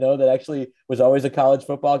guys that I know that actually was always a college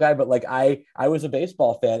football guy. But like I was a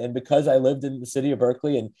baseball fan, and because I lived in the city of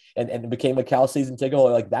Berkeley and became a Cal season ticket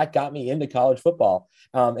holder, like that got me into college football.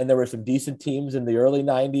 And there were some decent teams in the early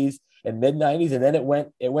 90s and mid 90s, and then it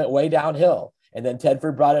went way downhill. And then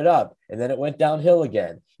Tedford brought it up, and then it went downhill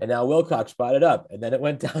again. And now Wilcox brought it up, and then it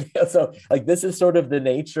went downhill. So like this is sort of the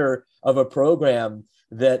nature of a program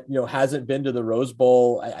that hasn't been to the Rose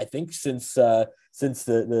Bowl, I think since the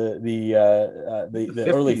 50s,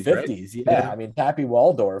 early 50s. Right? Yeah, I mean Pappy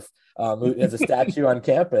Waldorf, who has a statue on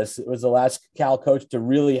campus, was the last Cal coach to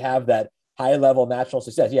really have that high level national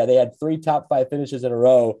success. Yeah, they had 3 top 5 finishes in a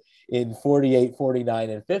row in 48, 49,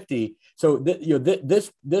 and 50. So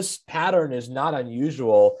this pattern is not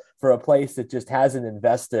unusual for a place that just hasn't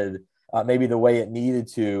invested maybe the way it needed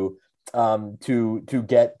to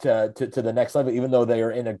get to the next level, even though they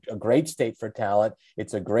are in a great state for talent.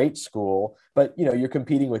 It's a great school, but you're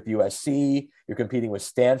competing with USC, you're competing with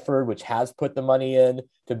Stanford, which has put the money in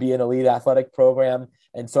to be an elite athletic program.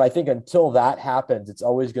 And so I think until that happens, it's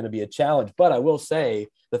always going to be a challenge. But I will say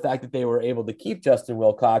the fact that they were able to keep Justin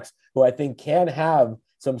Wilcox, who I think can have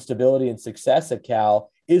some stability and success at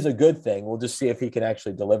Cal, is a good thing. We'll just see if he can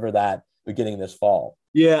actually deliver that beginning this fall.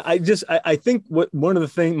 Yeah, I think one of the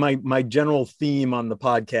things, my general theme on the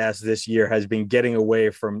podcast this year has been getting away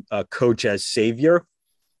from coach as savior.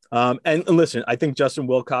 And listen, I think Justin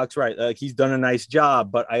Wilcox, right? He's done a nice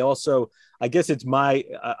job, but I guess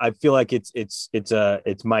I feel like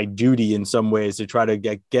it's my duty in some ways to try to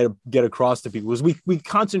get across to people, because we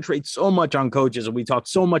concentrate so much on coaches and we talk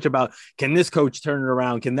so much about, can this coach turn it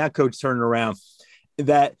around? Can that coach turn it around?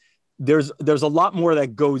 That there's a lot more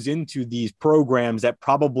that goes into these programs that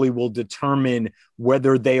probably will determine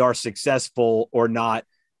whether they are successful or not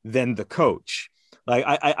than the coach. Like,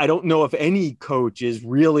 I don't know if any coach is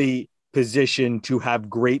really positioned to have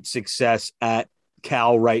great success at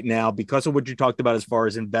Cal right now because of what you talked about as far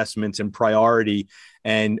as investments and priority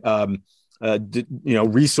and,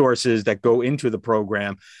 resources that go into the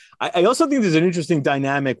program. I also think there's an interesting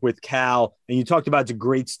dynamic with Cal, and you talked about it's a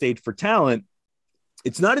great state for talent.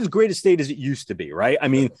 It's not as great a state as it used to be, right? I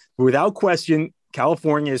mean, without question,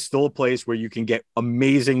 California is still a place where you can get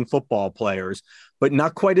amazing football players, but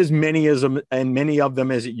not quite as many of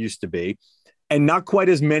them as it used to be. And not quite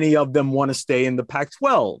as many of them want to stay in the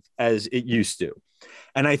Pac-12 as it used to.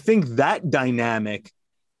 And I think that dynamic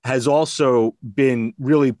has also been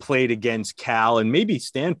really played against Cal and maybe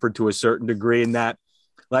Stanford to a certain degree, in that,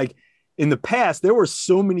 like, in the past, there were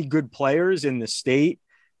so many good players in the state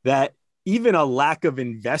that even a lack of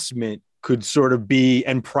investment could sort of be,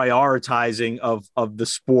 and prioritizing of the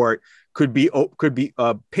sport could be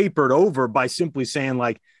papered over by simply saying,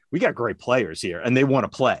 like, we got great players here and they want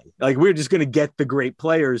to play. Like, we're just going to get the great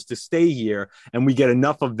players to stay here, and we get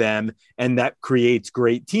enough of them, and that creates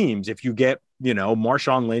great teams. If you get,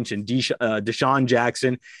 Marshawn Lynch and Deshaun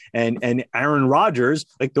Jackson and Aaron Rodgers,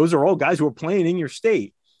 like, those are all guys who are playing in your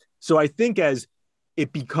state. So I think as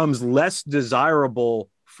it becomes less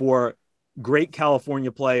desirable for great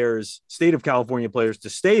California players, state of California players, to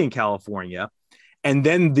stay in California, and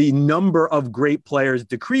then the number of great players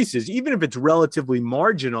decreases, even if it's relatively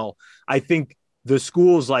marginal, I think the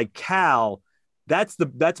schools like Cal, that's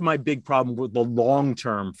my big problem with the long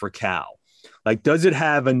term for Cal. Like, does it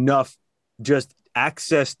have enough just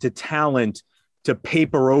access to talent to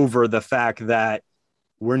paper over the fact that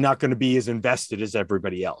we're not going to be as invested as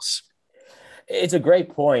everybody else? It's a great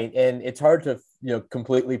point, and it's hard to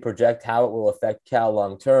completely project how it will affect Cal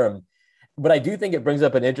long term. But I do think it brings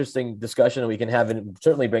up an interesting discussion, and we can have, and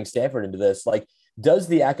certainly bring Stanford into this. Like, does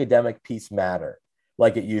the academic piece matter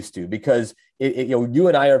like it used to? Because you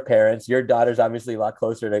and I are parents. Your daughter's obviously a lot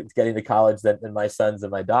closer to getting to college than my sons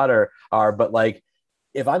and my daughter are. But like,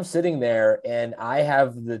 if I'm sitting there and I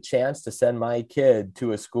have the chance to send my kid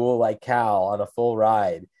to a school like Cal on a full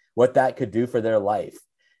ride, what that could do for their life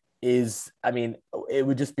is, I mean, it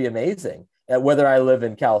would just be amazing. Whether I live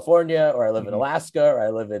in California or I live in Alaska or I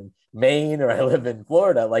live in Maine or I live in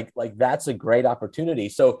Florida, like that's a great opportunity.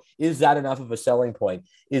 So is that enough of a selling point?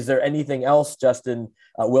 Is there anything else Justin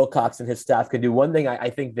Wilcox and his staff can do? One thing I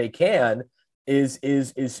think they can is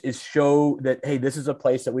show that, hey, this is a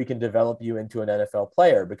place that we can develop you into an NFL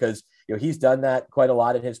player, because he's done that quite a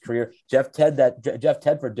lot in his career. Jeff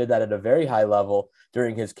Tedford did that at a very high level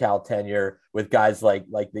during his Cal tenure with guys like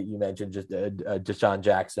that you mentioned, just Deshaun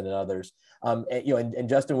Jackson and others. And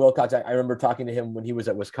Justin Wilcox, I remember talking to him when he was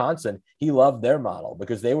at Wisconsin. He loved their model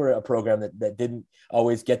because they were a program that didn't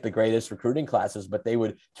always get the greatest recruiting classes, but they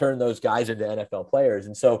would turn those guys into NFL players.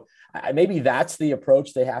 And so maybe that's the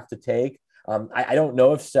approach they have to take. I don't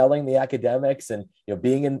know if selling the academics and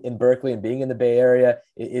being in Berkeley and being in the Bay Area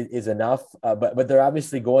is enough, but they're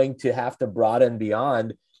obviously going to have to broaden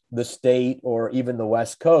beyond the state or even the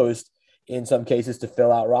West Coast in some cases to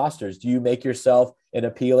fill out rosters. Do you make yourself an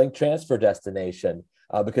appealing transfer destination?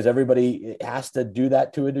 Because everybody has to do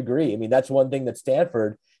that to a degree. I mean, that's one thing that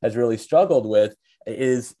Stanford has really struggled with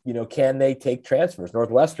is, can they take transfers?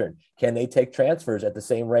 Northwestern, can they take transfers at the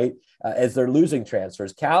same rate as they're losing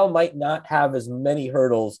transfers? Cal might not have as many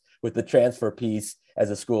hurdles with the transfer piece as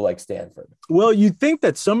a school like Stanford. Well, you'd think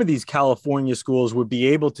that some of these California schools would be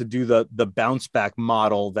able to do the bounce back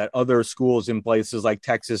model that other schools in places like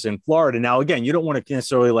Texas and Florida. Now, again, you don't want to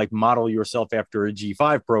necessarily model yourself after a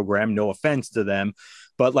G5 program, no offense to them,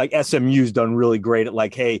 but SMU's done really great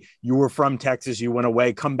at hey, you were from Texas, you went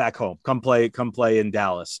away, come back home, come play in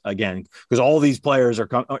Dallas again, because all these players are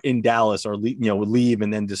in Dallas or leave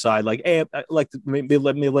and then decide hey, I like to maybe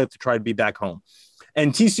let me try to be back home.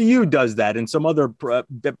 And TCU does that, and some other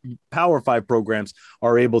Power 5 programs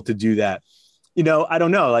are able to do that. I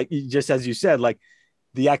don't know, just as you said,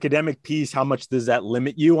 the academic piece, how much does that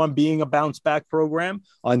limit you on being a bounce back program,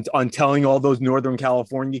 on telling all those Northern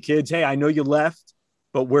California kids, hey, I know you left,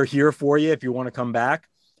 but we're here for you if you want to come back?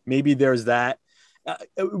 Maybe there's that.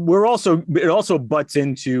 It also butts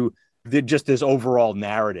into just this overall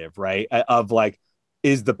narrative, right? Of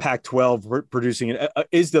is the Pac-12 producing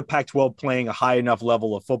is the Pac-12 playing a high enough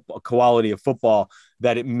level of football, quality of football,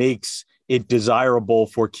 that it makes it desirable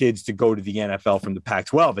for kids to go to the NFL from the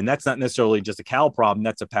Pac-12? And that's not necessarily just a Cal problem.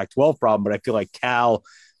 That's a Pac-12 problem. But I feel like Cal,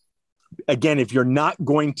 again, if you're not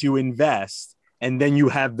going to invest, and then you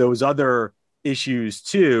have those other issues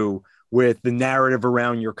too, with the narrative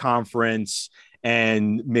around your conference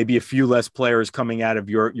and maybe a few less players coming out of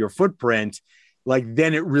your footprint,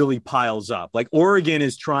 then it really piles up. Oregon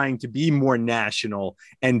is trying to be more national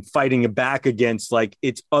and fighting it back against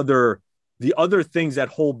the other things that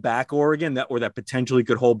hold back Oregon, that potentially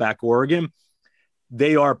could hold back Oregon.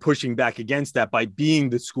 They are pushing back against that by being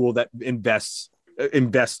the school that invests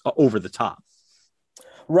over the top.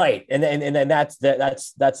 Right. And that's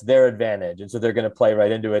their advantage. And so they're going to play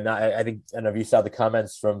right into it. And I don't know if you saw the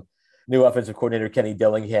comments from new offensive coordinator Kenny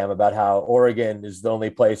Dillingham about how Oregon is the only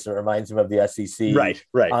place that reminds him of the SEC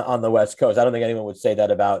right. On the West Coast. I don't think anyone would say that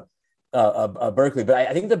about Berkeley, but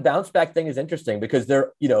I think the bounce back thing is interesting because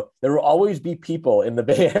there will always be people in the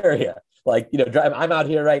Bay Area. I'm out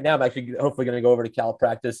here right now. I'm actually hopefully going to go over to Cal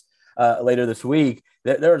practice later this week.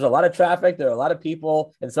 There's a lot of traffic. There are a lot of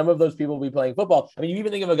people, and some of those people will be playing football. I mean, you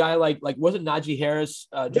even think of a guy like wasn't Najee Harris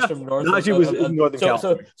from North? Najee was in Northern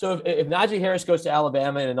California. So if Najee Harris goes to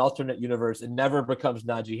Alabama in an alternate universe and never becomes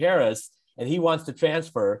Najee Harris, and he wants to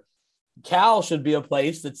transfer, Cal should be a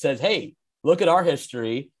place that says, hey, look at our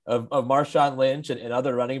history of Marshawn Lynch and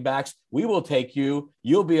other running backs. We will take you.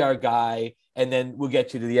 You'll be our guy, and then we'll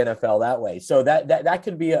get you to the NFL that way. So that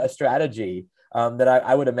could be a strategy that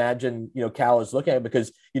I would imagine, Cal is looking at,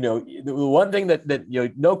 because, the one thing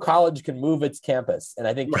that no college can move its campus. And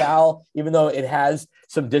I think Cal, even though it has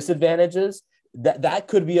some disadvantages, that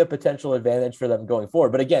could be a potential advantage for them going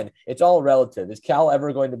forward. But again, it's all relative. Is Cal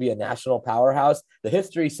ever going to be a national powerhouse? The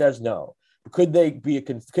history says no. Could they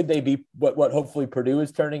be what hopefully Purdue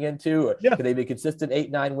is turning into? Yeah. Could they be a consistent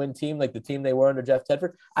 8-9 win team like the team they were under Jeff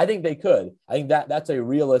Tedford? I think they could. I think that's a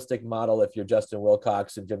realistic model if you're Justin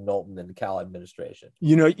Wilcox and Jim Knowlton and the Cal administration.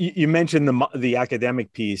 You mentioned the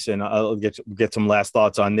academic piece, and I'll get some last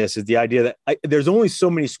thoughts on this. Is the idea that there's only so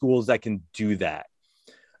many schools that can do that,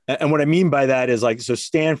 and what I mean by that is so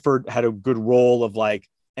Stanford had a good role of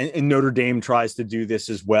and Notre Dame tries to do this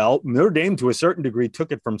as well. Notre Dame, to a certain degree,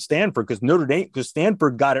 took it from Stanford because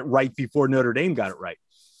Stanford got it right before Notre Dame got it right,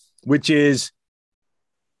 which is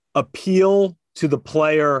appeal to the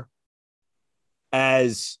player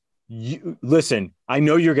as listen, I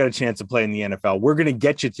know you're got a chance to play in the NFL. We're going to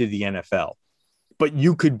get you to the NFL, but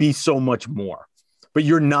you could be so much more. But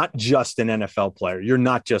you're not just an NFL player. You're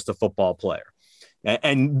not just a football player.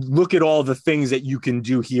 And look at all the things that you can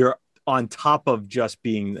do here on top of just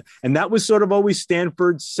being, and that was sort of always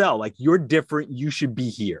Stanford's sell. You're different. You should be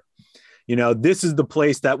here. This is the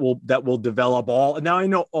place that will develop all. Now I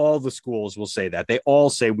know all the schools will say that. They all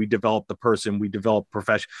say we develop the person, we develop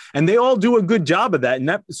profession, and they all do a good job of that. And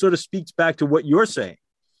that sort of speaks back to what you're saying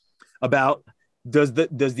about does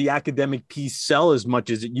the academic piece sell as much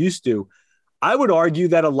as it used to? I would argue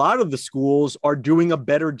that a lot of the schools are doing a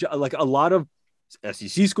better job. Like a lot of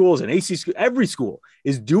SEC schools and AC schools, every school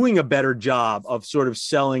is doing a better job of sort of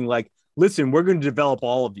selling like, listen, we're going to develop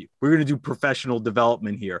all of you. We're going to do professional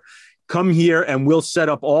development here. Come here and we'll set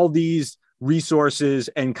up all these resources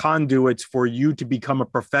and conduits for you to become a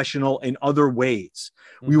professional in other ways.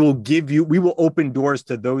 Mm-hmm. We will open doors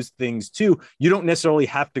to those things too. You don't necessarily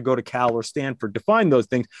have to go to Cal or Stanford to find those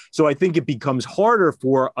things. So I think it becomes harder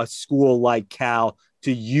for a school like Cal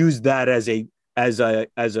to use that as a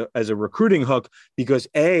recruiting hook, because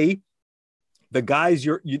the guys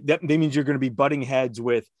that means you're going to be butting heads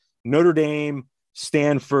with Notre Dame,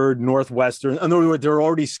 Stanford, Northwestern. In other words, there are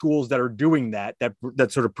already schools that are doing that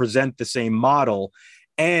sort of present the same model.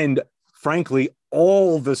 And frankly,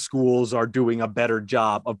 all the schools are doing a better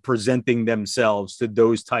job of presenting themselves to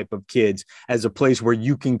those type of kids as a place where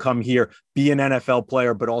you can come here, be an NFL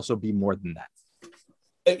player, but also be more than that.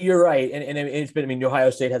 You're right. And it's been, Ohio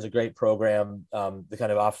State has a great program, the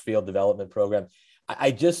kind of off-field development program.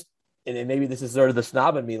 And maybe this is sort of the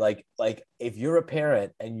snob in me, like if you're a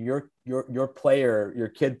parent and your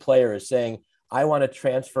kid player is saying, I want to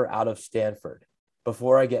transfer out of Stanford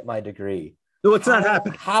before I get my degree. No, it's not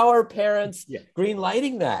happening. How are parents green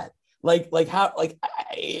lighting that? No,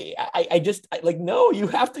 you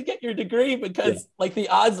have to get your degree because the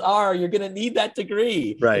odds are you're going to need that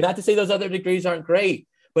degree. Right. And not to say those other degrees aren't great,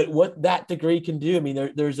 but what that degree can do. I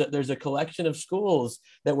mean, there's a collection of schools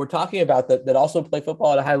that we're talking about that also play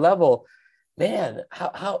football at a high level. Man,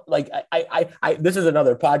 I this is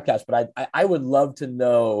another podcast, but I would love to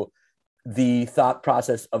know the thought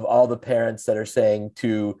process of all the parents that are saying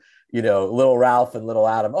to, little Ralph and little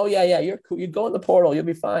Adam, oh yeah, you're cool. You go in the portal, you'll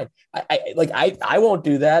be fine. I won't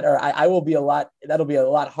do that, or that'll be a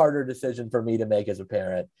lot harder decision for me to make as a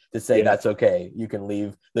parent to say that's okay. You can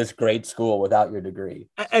leave this great school without your degree.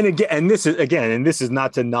 And this is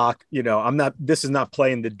not to knock, this is not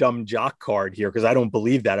playing the dumb jock card here, because I don't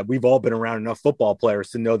believe that. We've all been around enough football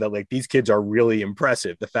players to know that like these kids are really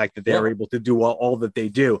impressive. The fact that they're able to do all that they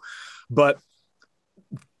do, but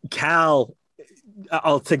Cal,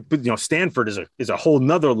 I'll take, Stanford is a whole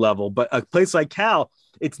nother level, but a place like Cal,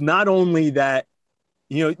 it's not only that,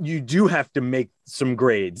 you do have to make some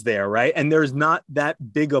grades there, right? And there's not that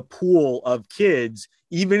big a pool of kids,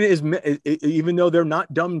 even though they're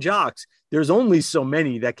not dumb jocks, there's only so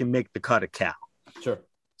many that can make the cut at Cal. Sure.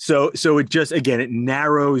 So it just, again, it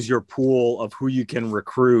narrows your pool of who you can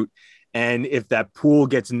recruit. And if that pool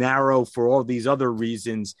gets narrow for all these other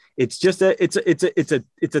reasons, it's just it's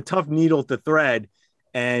a tough needle to thread.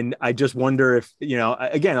 And I just wonder if,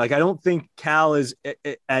 again, I don't think Cal is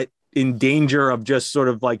in danger of just sort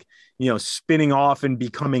of spinning off and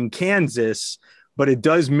becoming Kansas, but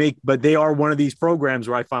but they are one of these programs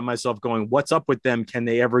where I find myself going, what's up with them? Can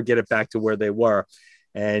they ever get it back to where they were?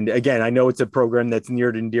 And again, I know it's a program that's near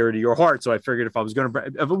and dear to your heart. So I figured if I was going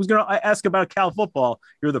to ask about Cal football,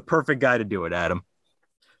 you're the perfect guy to do it, Adam.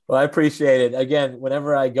 Well, I appreciate it. Again,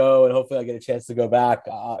 whenever I go, and hopefully I get a chance to go back,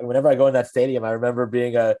 whenever I go in that stadium, I remember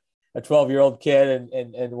being a 12-year-old kid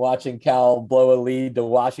and watching Cal blow a lead to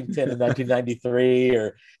Washington in 1993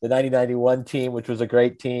 or the 1991 team, which was a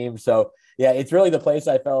great team. So yeah, it's really the place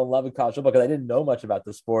I fell in love with college football because I didn't know much about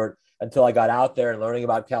the sport until I got out there and learning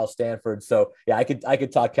about Cal Stanford. So yeah, I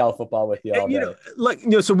could talk Cal football with you all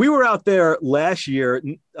day. So we were out there last year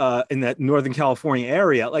in that Northern California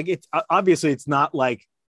area. It's obviously it's not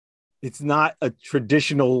a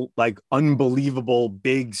traditional, unbelievable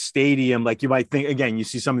big stadium. Like you might think, again, you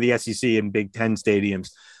see some of the SEC and Big Ten stadiums,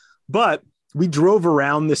 but we drove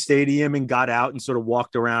around the stadium and got out and sort of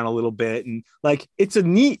walked around a little bit. And it's a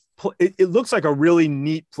neat, it looks like a really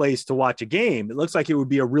neat place to watch a game. It looks like it would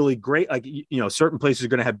be a really great, certain places are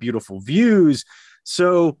going to have beautiful views.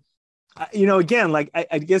 So, again,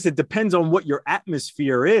 I guess it depends on what your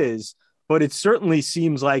atmosphere is, but it certainly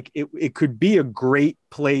seems like it could be a great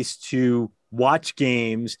place to watch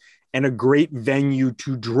games and a great venue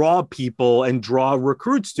to draw people and draw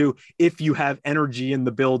recruits to if you have energy in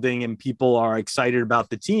the building and people are excited about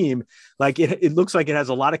the team. It looks like it has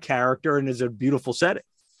a lot of character and is a beautiful setting.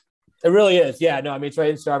 It really is. Yeah, no, I mean, it's right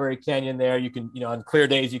in Strawberry Canyon there. You can, on clear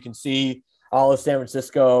days, you can see all of San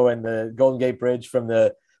Francisco and the Golden Gate Bridge from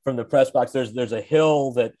the press box. There's a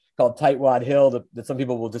hill called Tightwad Hill that some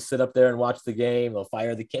people will just sit up there and watch the game. They'll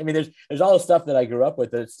fire the game. I mean, there's all the stuff that I grew up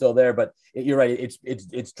with that's still there, but you're right.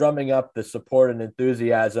 It's drumming up the support and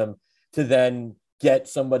enthusiasm to then get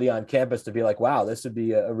somebody on campus to be like, wow, this would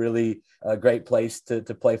be a really great place to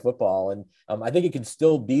play football. And I think it can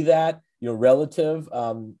still be that, relative,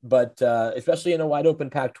 but especially in a wide open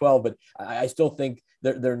Pac-12. But I still think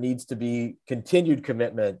there needs to be continued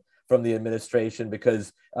commitment from the administration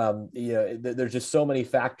because, there's just so many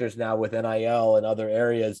factors now with NIL and other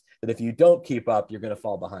areas that if you don't keep up, you're going to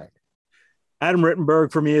fall behind. Adam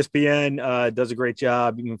Rittenberg from ESPN does a great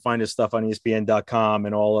job. You can find his stuff on ESPN.com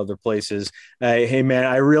and all other places. Hey, man,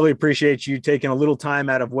 I really appreciate you taking a little time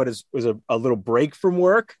out of what was a little break from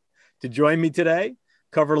work to join me today.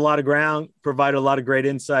 Covered a lot of ground, provided a lot of great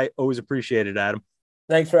insight. Always appreciate it, Adam.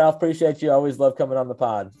 Thanks, Ralph. Appreciate you. Always love coming on the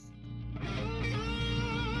pod.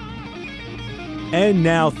 And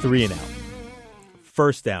now 3 and out.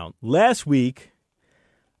 First down. Last week,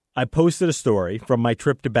 I posted a story from my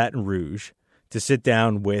trip to Baton Rouge to sit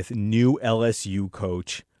down with new LSU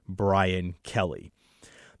coach Brian Kelly.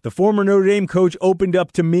 The former Notre Dame coach opened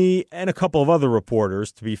up to me and a couple of other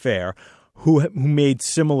reporters, to be fair, who made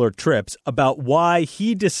similar trips about why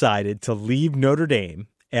he decided to leave Notre Dame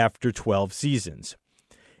after 12 seasons.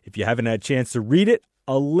 If you haven't had a chance to read it,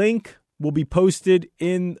 a link will be posted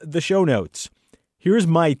in the show notes. Here's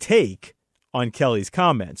my take on Kelly's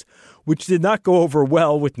comments, which did not go over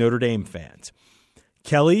well with Notre Dame fans.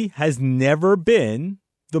 Kelly has never been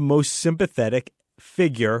the most sympathetic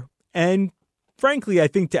figure, and frankly, I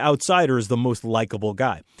think to outsiders, the most likable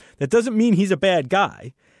guy. That doesn't mean he's a bad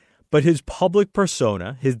guy, but his public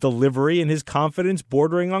persona, his delivery, and his confidence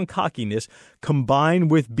bordering on cockiness, combined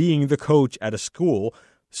with being the coach at a school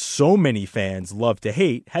so many fans love to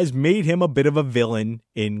hate, has made him a bit of a villain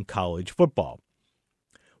in college football.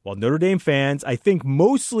 While Notre Dame fans, I think,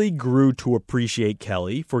 mostly grew to appreciate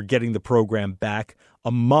Kelly for getting the program back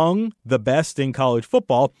among the best in college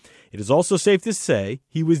football, it is also safe to say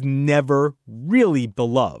he was never really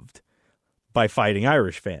beloved by Fighting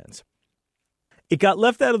Irish fans. It got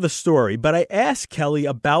left out of the story, but I asked Kelly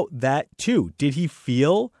about that too. Did he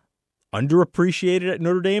feel underappreciated at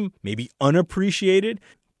Notre Dame? Maybe unappreciated?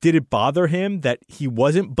 Did it bother him that he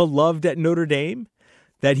wasn't beloved at Notre Dame?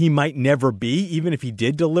 That he might never be, even if he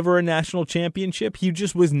did deliver a national championship? He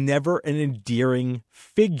just was never an endearing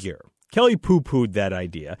figure. Kelly poo-pooed that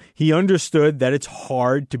idea. He understood that it's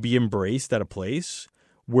hard to be embraced at a place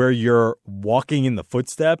where you're walking in the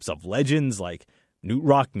footsteps of legends like Knute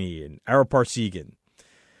Rockne and Ara Parseghian,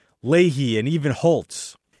 Leahy, and even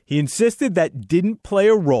Holtz. He insisted that didn't play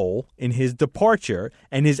a role in his departure,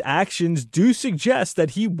 and his actions do suggest that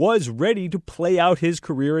he was ready to play out his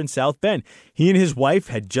career in South Bend. He and his wife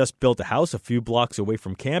had just built a house a few blocks away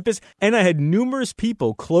from campus, and I had numerous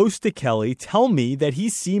people close to Kelly tell me that he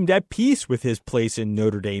seemed at peace with his place in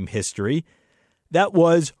Notre Dame history. That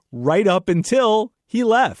was right up until he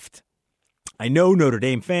left. I know Notre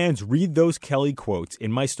Dame fans read those Kelly quotes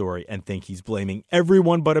in my story and think he's blaming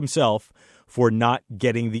everyone but himself for not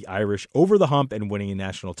getting the Irish over the hump and winning a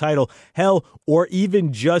national title, hell, or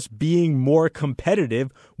even just being more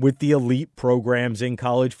competitive with the elite programs in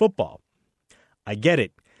college football. I get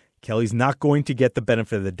it. Kelly's not going to get the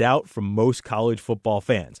benefit of the doubt from most college football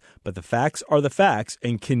fans, but the facts are the facts,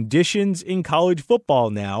 and conditions in college football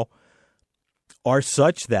now are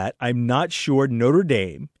such that I'm not sure Notre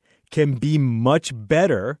Dame can be much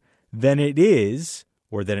better than it is,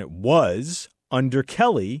 or than it was, under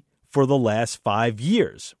Kelly for the last 5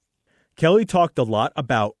 years. Kelly talked a lot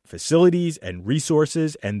about facilities and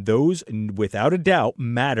resources, and those, without a doubt,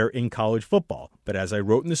 matter in college football. But as I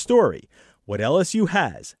wrote in the story, what LSU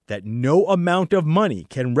has that no amount of money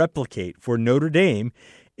can replicate for Notre Dame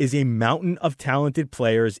is a mountain of talented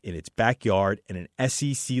players in its backyard and an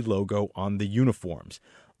SEC logo on the uniforms.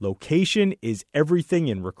 Location is everything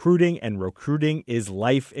in recruiting, and recruiting is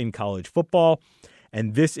life in college football,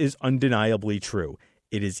 and this is undeniably true.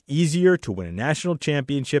 It is easier to win a national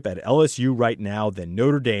championship at LSU right now than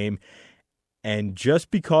Notre Dame, and just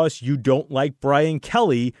because you don't like Brian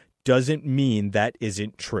Kelly doesn't mean that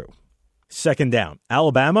isn't true. Second down,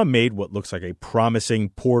 Alabama made what looks like a promising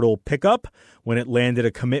portal pickup when it landed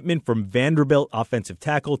a commitment from Vanderbilt offensive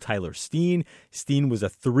tackle Tyler Steen. Steen was a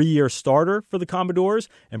 3-year starter for the Commodores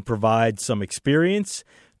and provides some experience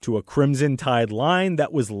to a Crimson Tide line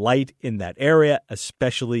that was light in that area,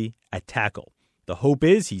 especially at tackle. The hope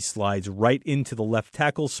is he slides right into the left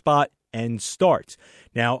tackle spot and starts.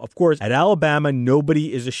 Now, of course, at Alabama,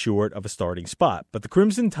 nobody is assured of a starting spot, but the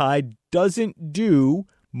Crimson Tide doesn't do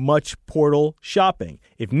much portal shopping.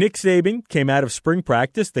 If Nick Saban came out of spring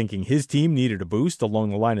practice thinking his team needed a boost along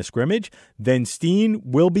the line of scrimmage, then Steen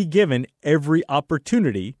will be given every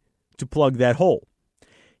opportunity to plug that hole.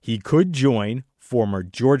 He could join former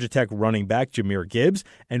Georgia Tech running back Jahmyr Gibbs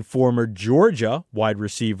and former Georgia wide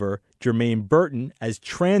receiver Jermaine Burton as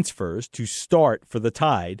transfers to start for the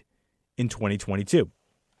Tide in 2022.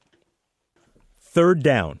 Third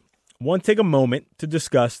down. I want to take a moment to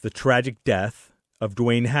discuss the tragic death of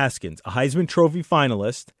Dwayne Haskins, a Heisman Trophy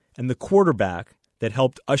finalist and the quarterback that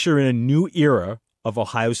helped usher in a new era of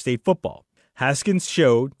Ohio State football. Haskins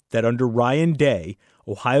showed that under Ryan Day,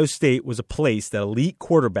 Ohio State was a place that elite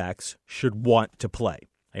quarterbacks should want to play.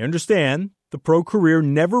 I understand the pro career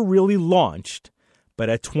never really launched, but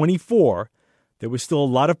at 24, there was still a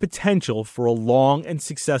lot of potential for a long and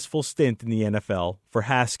successful stint in the NFL for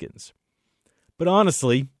Haskins. But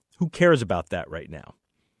honestly, who cares about that right now?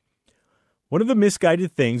 One of the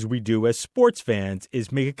misguided things we do as sports fans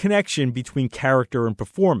is make a connection between character and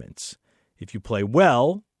performance. If you play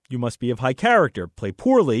well, you must be of high character. Play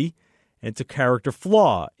poorly, and it's a character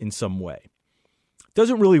flaw in some way. It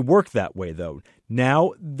doesn't really work that way, though.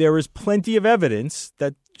 Now, there is plenty of evidence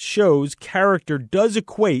that shows character does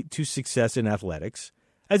equate to success in athletics,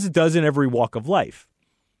 as it does in every walk of life.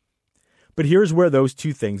 But here's where those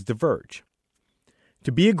two things diverge.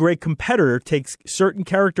 To be a great competitor takes certain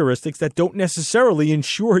characteristics that don't necessarily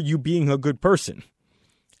ensure you being a good person.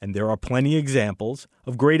 And there are plenty of examples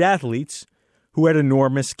of great athletes who had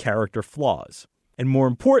enormous character flaws. And more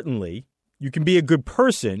importantly, you can be a good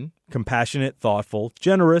person, compassionate, thoughtful,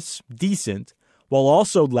 generous, decent, while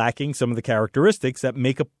also lacking some of the characteristics that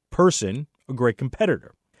make a person a great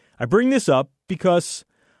competitor. I bring this up because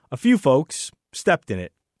a few folks stepped in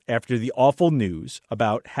it after the awful news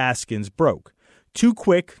about Haskins broke. Too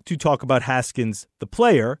quick to talk about Haskins, the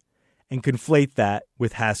player, and conflate that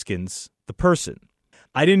with Haskins, the person.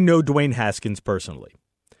 I didn't know Dwayne Haskins personally.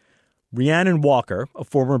 Rhiannon Walker, a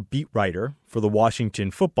former beat writer for the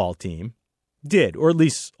Washington football team, did, or at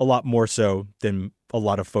least a lot more so than a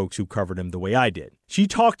lot of folks who covered him the way I did. She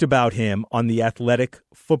talked about him on the Athletic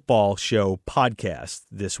Football Show podcast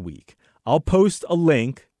this week. I'll post a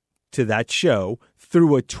link to that show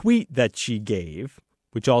through a tweet that she gave,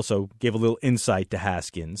 which also gave a little insight to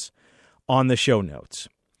Haskins, on the show notes.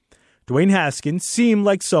 Dwayne Haskins seemed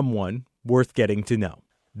like someone worth getting to know.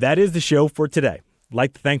 That is the show for today. I'd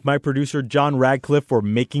like to thank my producer, John Radcliffe, for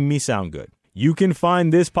making me sound good. You can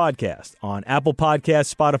find this podcast on Apple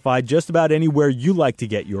Podcasts, Spotify, just about anywhere you like to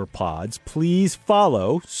get your pods. Please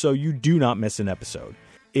follow so you do not miss an episode.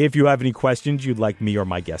 If you have any questions you'd like me or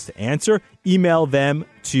my guest to answer, email them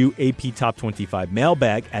to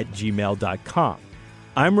aptop25mailbag@gmail.com.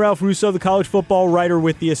 I'm Ralph Russo, the college football writer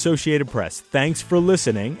with the Associated Press. Thanks for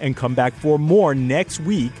listening, and come back for more next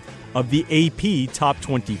week of the AP Top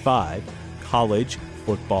 25 College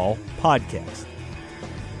Football Podcast.